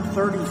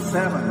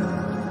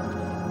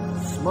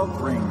 1937, Smoke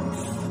Rings.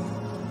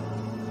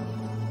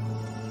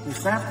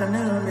 This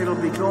afternoon, it'll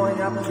be going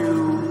up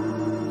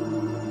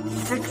to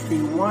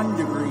 61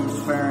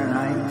 degrees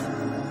Fahrenheit,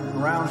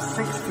 around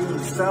 16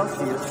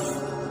 Celsius.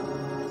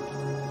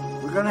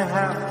 We're going to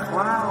have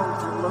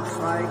clouds, it looks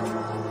like,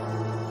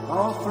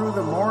 all through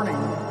the morning.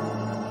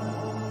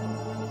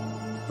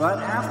 But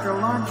after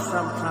lunch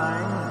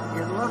sometime,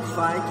 it looks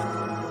like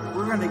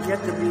we're going to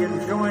get to be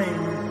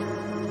enjoying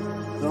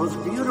those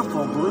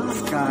beautiful blue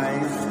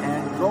skies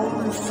and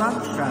golden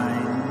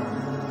sunshine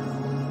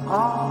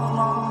all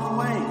along the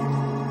way.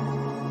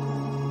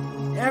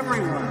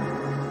 Everyone,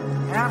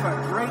 have a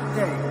great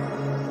day.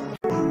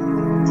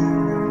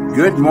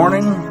 Good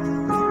morning.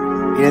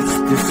 It's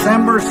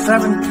December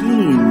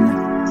 17,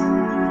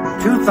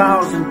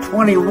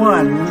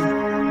 2021.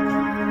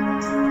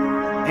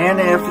 And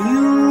if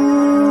you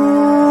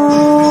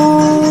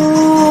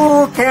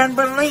can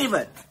believe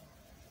it,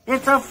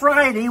 it's a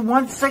Friday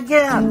once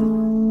again.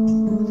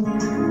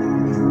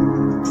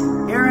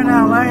 Here in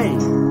LA,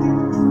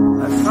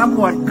 a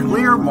somewhat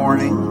clear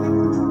morning,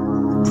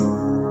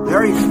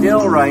 very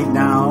still right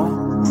now,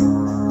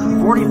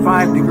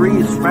 45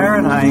 degrees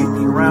Fahrenheit,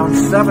 around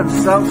 7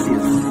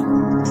 Celsius.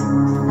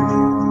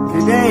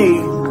 Today,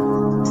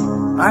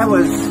 I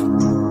was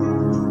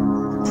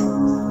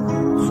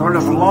sort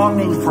of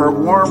longing for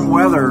warm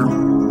weather,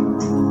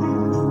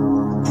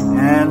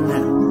 and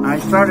I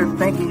started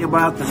thinking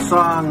about the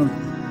song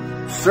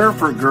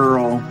Surfer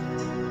Girl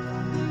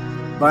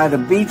by the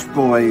Beach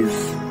Boys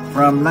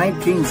from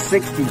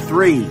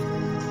 1963.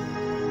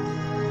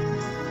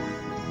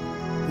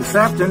 This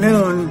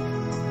afternoon,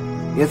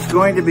 it's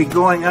going to be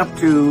going up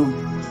to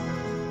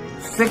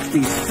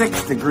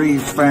 66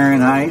 degrees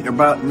Fahrenheit,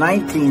 about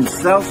 19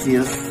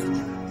 Celsius.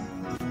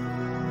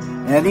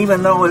 And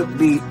even though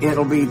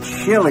it'll be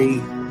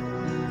chilly,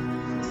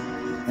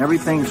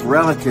 everything's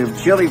relative,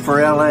 chilly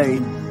for LA,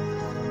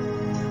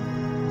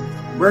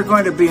 we're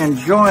going to be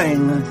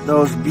enjoying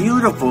those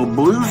beautiful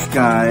blue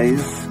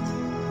skies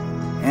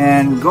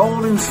and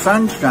golden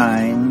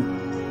sunshine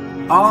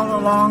all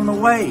along the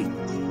way.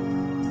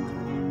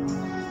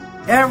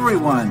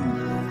 Everyone,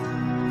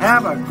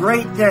 have a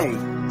great day.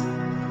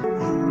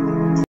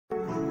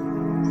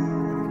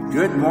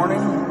 Good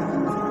morning.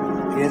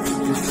 It's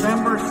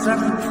December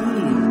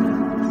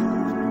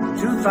 17,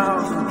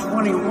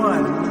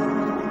 2021.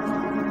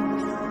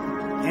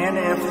 And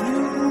if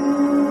you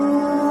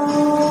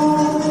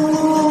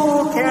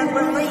can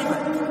believe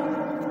it,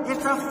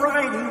 it's a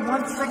Friday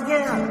once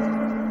again.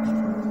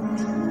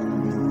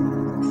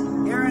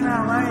 Here in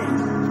LA,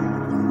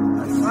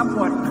 a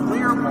somewhat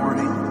clear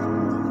morning,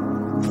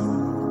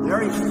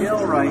 very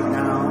still right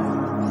now,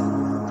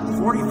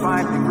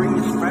 45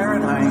 degrees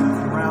Fahrenheit,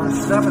 around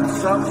 7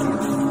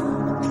 Celsius.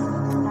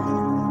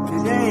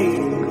 Today,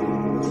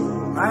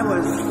 I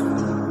was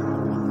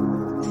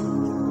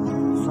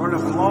sort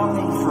of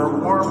longing for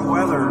warm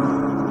weather,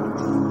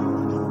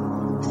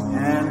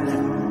 and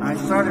I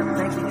started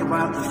thinking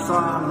about the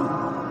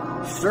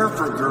song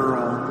Surfer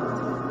Girl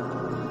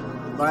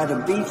by the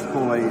Beach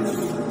Boys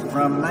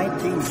from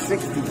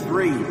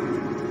 1963.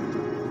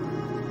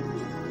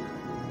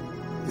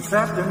 This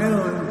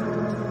afternoon,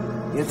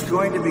 it's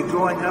going to be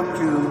going up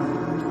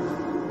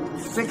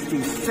to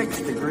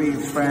 66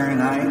 degrees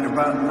Fahrenheit,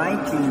 about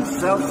 19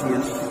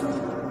 Celsius.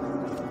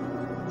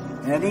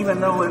 And even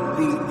though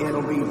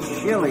it'll be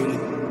chilly,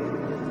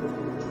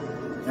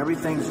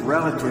 everything's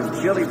relative,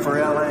 chilly for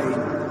LA,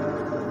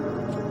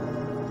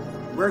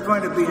 we're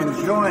going to be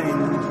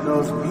enjoying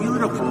those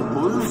beautiful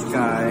blue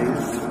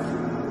skies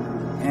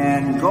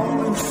and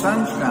golden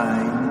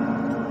sunshine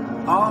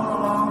all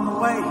along the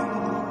way.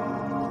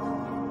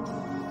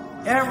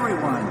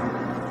 Everyone,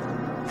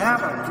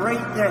 have a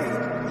great day.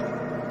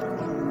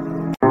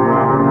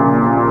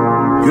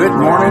 Good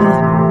morning.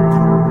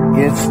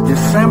 It's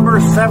December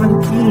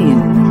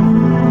 17,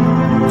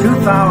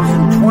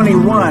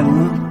 2021.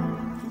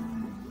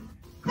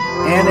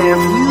 And if you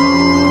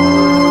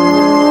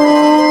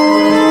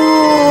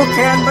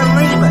can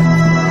believe it,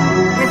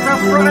 it's a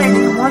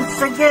Friday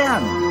once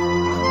again.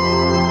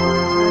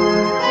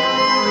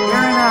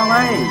 Here in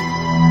LA,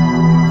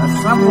 a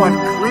somewhat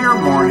clear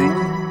morning.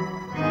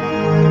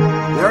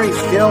 Very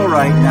still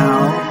right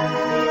now.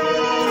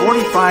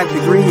 45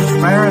 degrees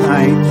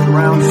Fahrenheit,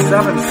 around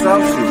 7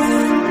 Celsius.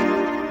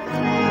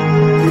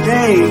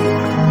 Today,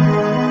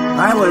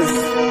 I was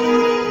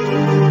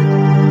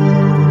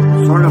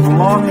sort of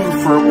longing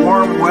for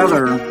warm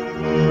weather,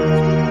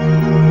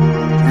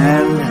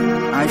 and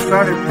I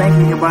started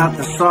thinking about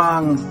the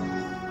song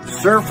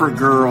Surfer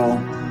Girl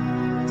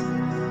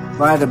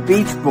by the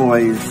Beach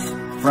Boys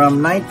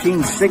from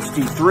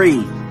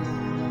 1963.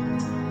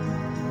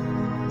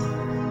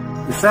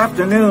 This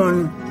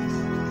afternoon,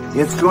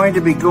 it's going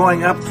to be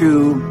going up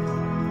to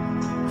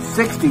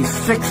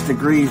 66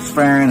 degrees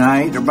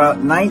Fahrenheit,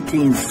 about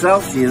 19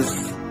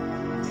 Celsius.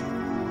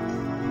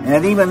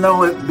 And even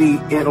though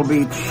it'll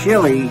be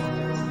chilly,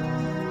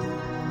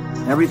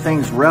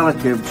 everything's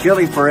relative,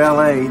 chilly for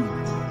LA,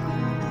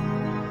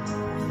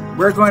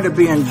 we're going to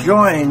be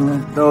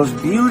enjoying those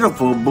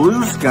beautiful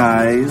blue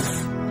skies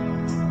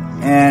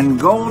and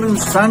golden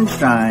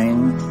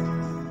sunshine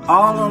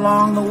all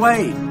along the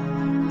way.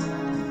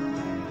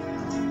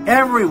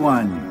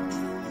 Everyone,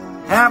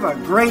 have a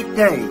great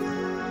day.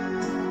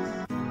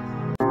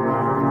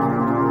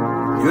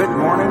 Good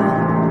morning.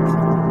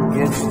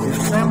 It's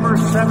December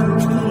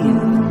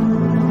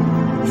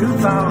 17,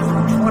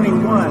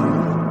 2021.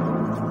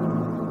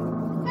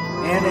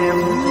 And if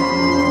you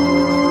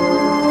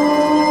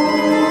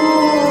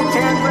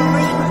can't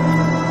believe it,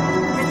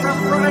 it's a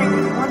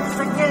Friday once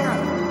again.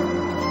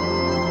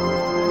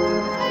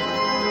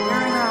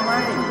 Here in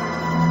LA,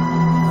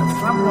 a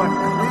somewhat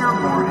clear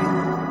morning.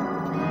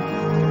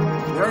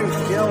 Very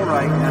still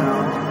right now.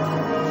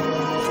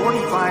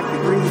 45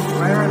 degrees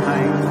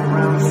Fahrenheit,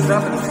 around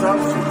 7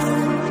 Celsius.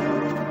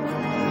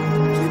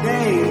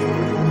 Today,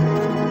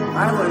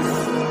 I was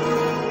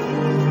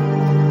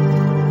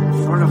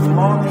sort of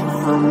longing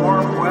for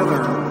warm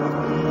weather,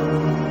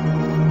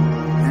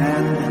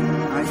 and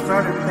I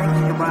started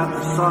thinking about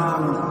the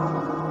song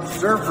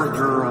Surfer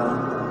Girl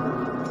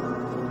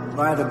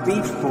by the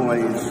Beach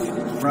Boys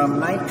from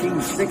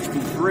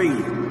 1963.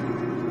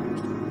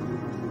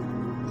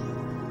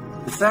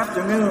 This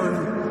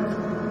afternoon,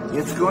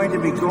 it's going to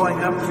be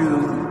going up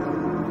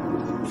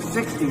to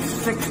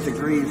 66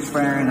 degrees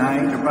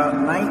Fahrenheit, about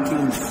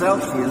 19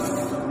 Celsius.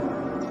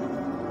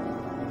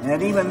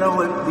 And even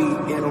though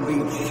it'll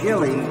be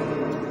chilly,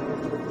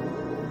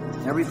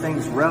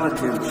 everything's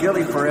relative,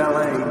 chilly for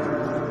LA,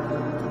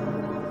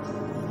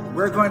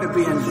 we're going to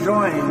be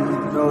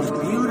enjoying those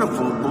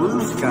beautiful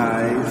blue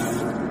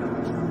skies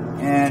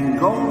and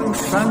golden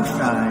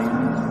sunshine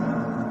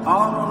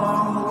all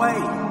along the way.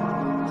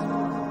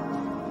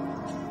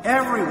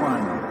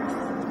 Everyone,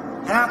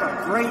 have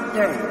a great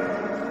day.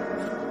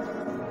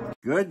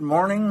 Good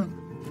morning.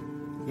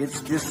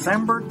 It's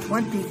December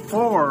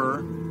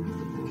 24,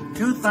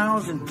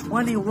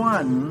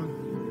 2021.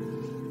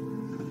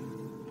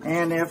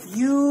 And if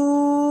you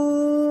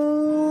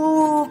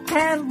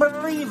can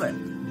believe it,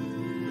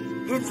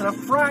 it's a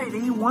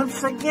Friday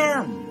once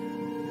again.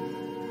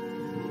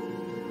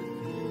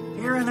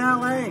 Here in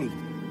LA,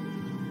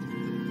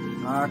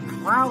 a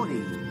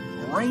cloudy,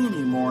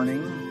 rainy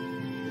morning.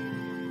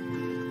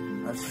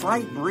 A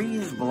slight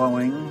breeze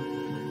blowing,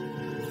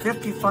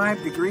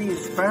 55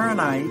 degrees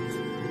Fahrenheit,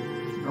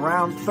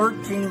 around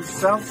 13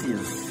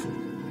 Celsius.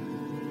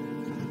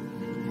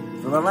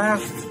 For the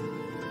last,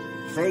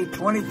 say,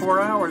 24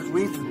 hours,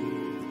 we've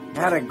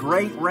had a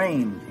great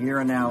rain here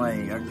in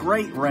LA, a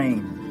great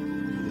rain.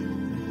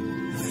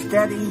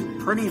 Steady,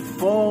 pretty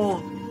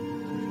full,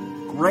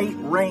 great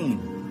rain.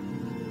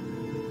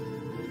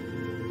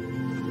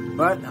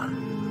 But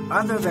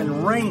other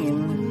than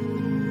rain,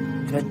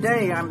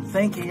 today I'm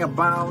thinking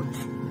about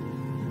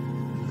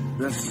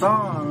the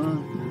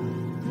song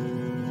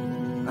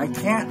I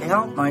Can't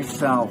Help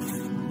Myself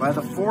by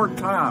the Four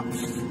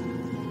Tops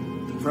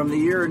from the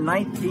year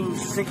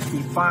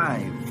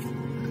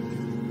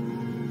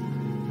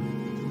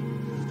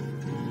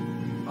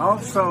 1965.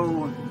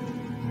 Also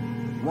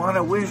want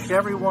to wish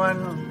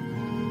everyone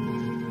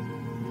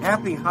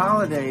happy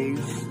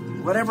holidays,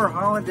 whatever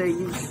holiday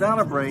you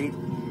celebrate.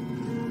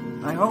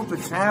 I hope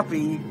it's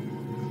happy.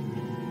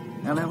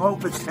 And I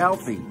hope it's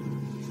healthy.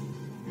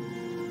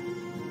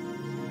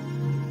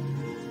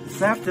 This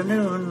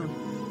afternoon,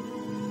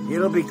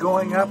 it'll be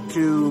going up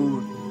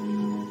to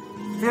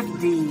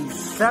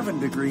 57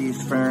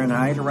 degrees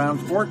Fahrenheit, around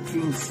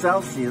 14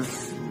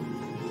 Celsius.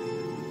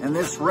 And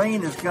this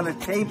rain is going to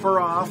taper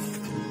off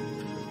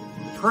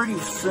pretty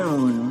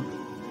soon.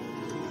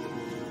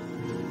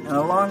 And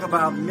along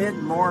about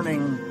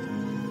mid-morning,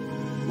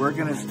 we're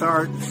going to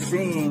start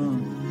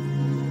seeing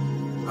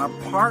a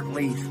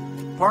partly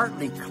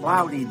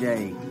cloudy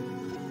day.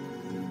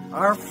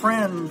 Our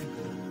friend,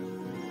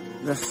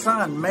 the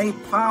sun, may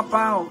pop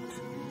out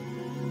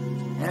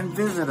and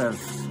visit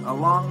us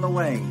along the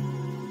way.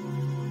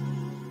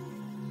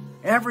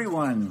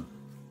 Everyone,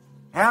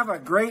 have a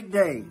great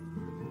day.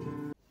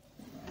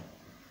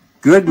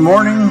 Good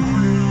morning.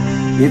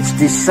 It's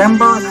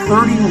December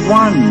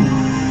 31,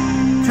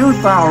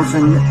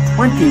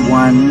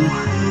 2021.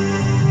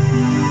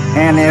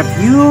 And if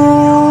you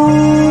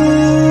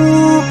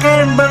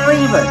can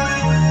believe it,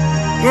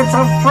 it's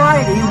a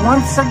Friday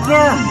once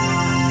again.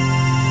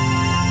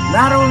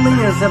 Not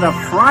only is it a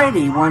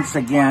Friday once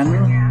again,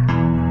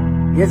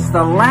 it's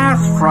the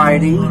last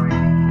Friday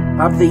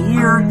of the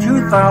year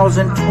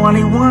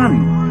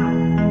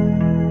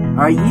 2021.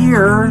 A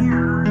year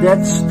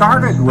that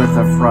started with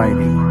a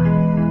Friday.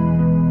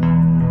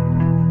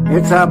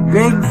 It's a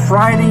big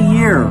Friday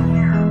year.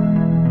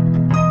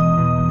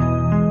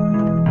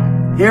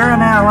 Here in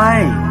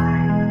LA,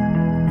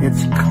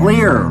 it's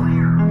clear.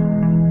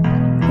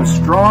 A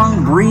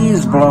strong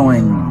breeze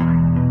blowing.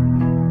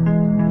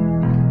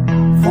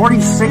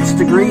 46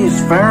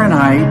 degrees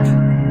Fahrenheit,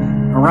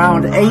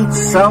 around 8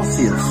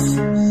 Celsius.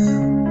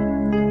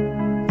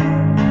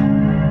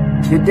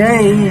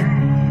 Today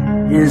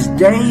is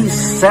day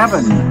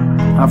 7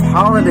 of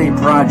holiday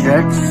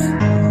projects,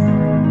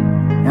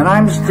 and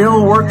I'm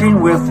still working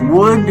with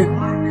wood,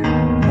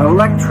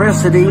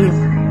 electricity,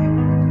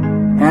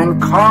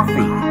 and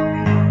coffee,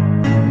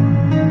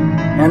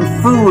 and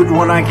food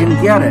when I can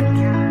get it.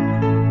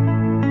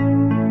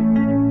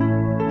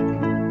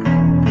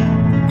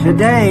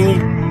 Today,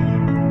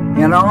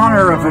 in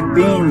honor of it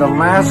being the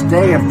last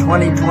day of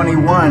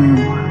 2021,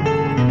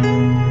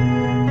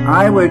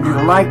 I would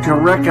like to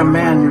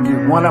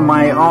recommend one of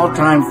my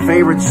all-time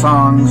favorite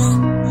songs,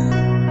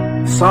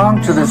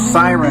 Song to the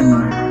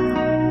Siren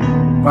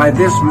by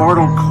This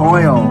Mortal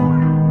Coil,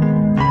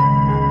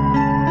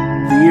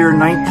 the year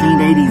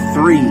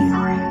 1983.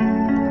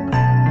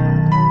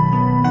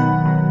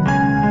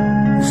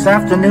 This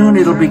afternoon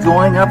it'll be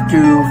going up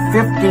to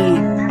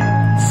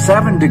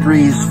 57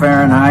 degrees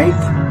Fahrenheit,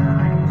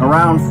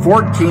 around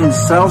 14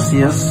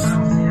 Celsius,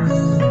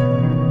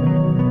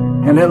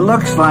 and it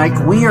looks like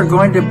we are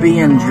going to be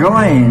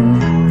enjoying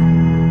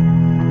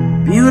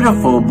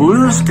beautiful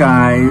blue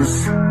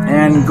skies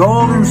and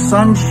golden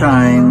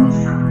sunshine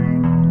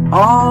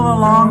all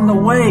along the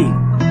way.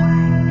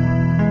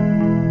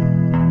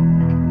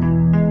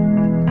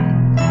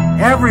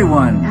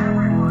 Everyone,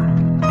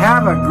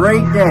 have a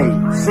great day.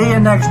 See you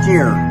next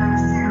year.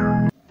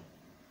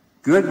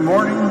 Good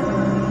morning.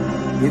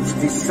 It's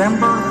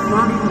December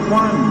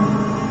 31,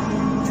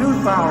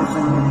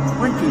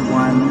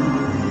 2021.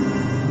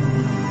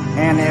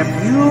 And if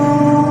you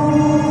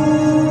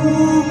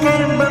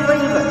can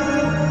believe it,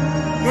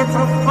 it's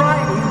a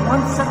Friday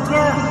once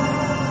again.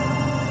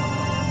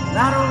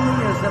 Not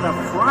only is it a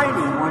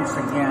Friday once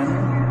again,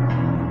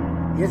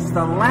 it's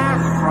the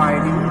last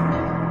Friday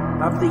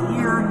of the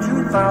year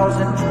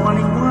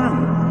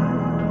 2021.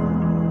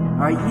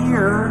 A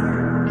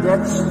year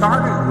that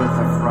started with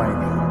a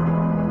Friday.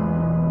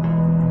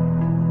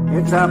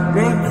 It's a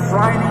big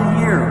Friday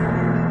year.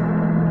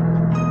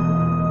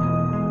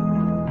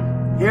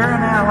 Here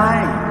in LA,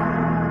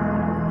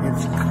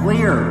 it's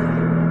clear.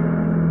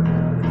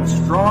 A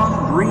strong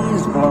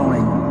breeze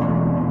blowing.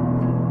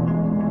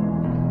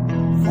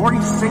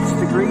 46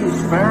 degrees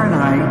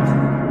Fahrenheit,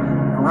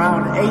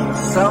 around 8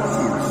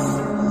 Celsius.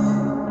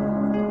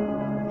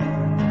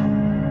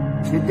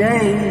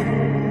 Today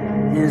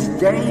is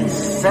day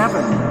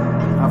 7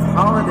 of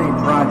holiday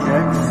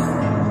projects,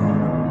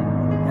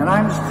 and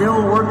I'm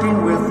still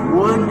working with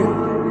wood,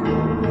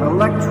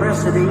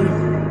 electricity,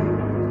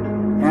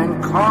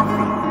 and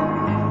coffee,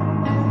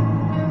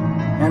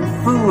 and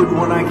food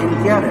when I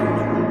can get it.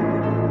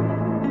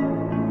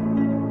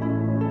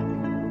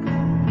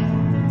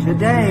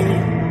 Today,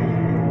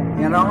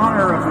 in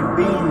honor of it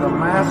being the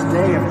last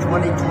day of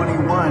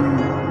 2021,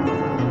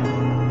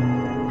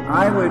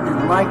 I would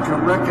like to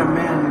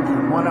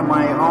recommend one of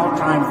my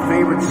all-time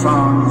favorite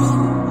songs,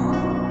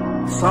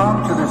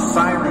 Song to the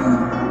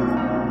Siren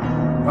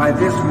by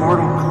This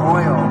Mortal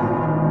Coil,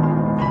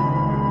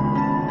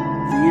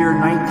 the year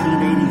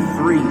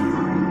 1983.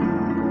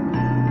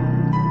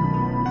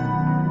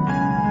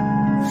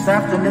 This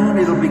afternoon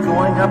it'll be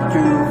going up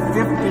to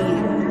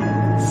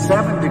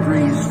 57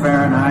 degrees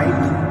Fahrenheit,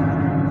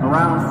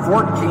 around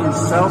 14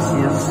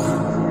 Celsius,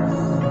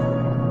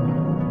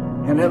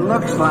 and it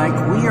looks like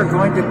we are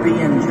going to be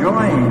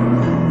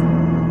enjoying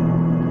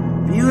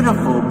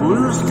beautiful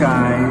blue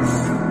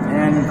skies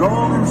and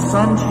golden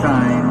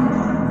sunshine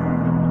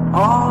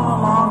all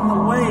along the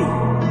way.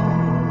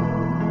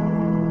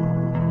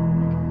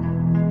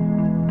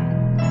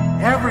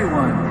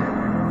 Everyone,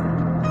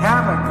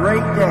 have a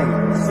great day.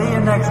 See you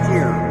next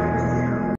year.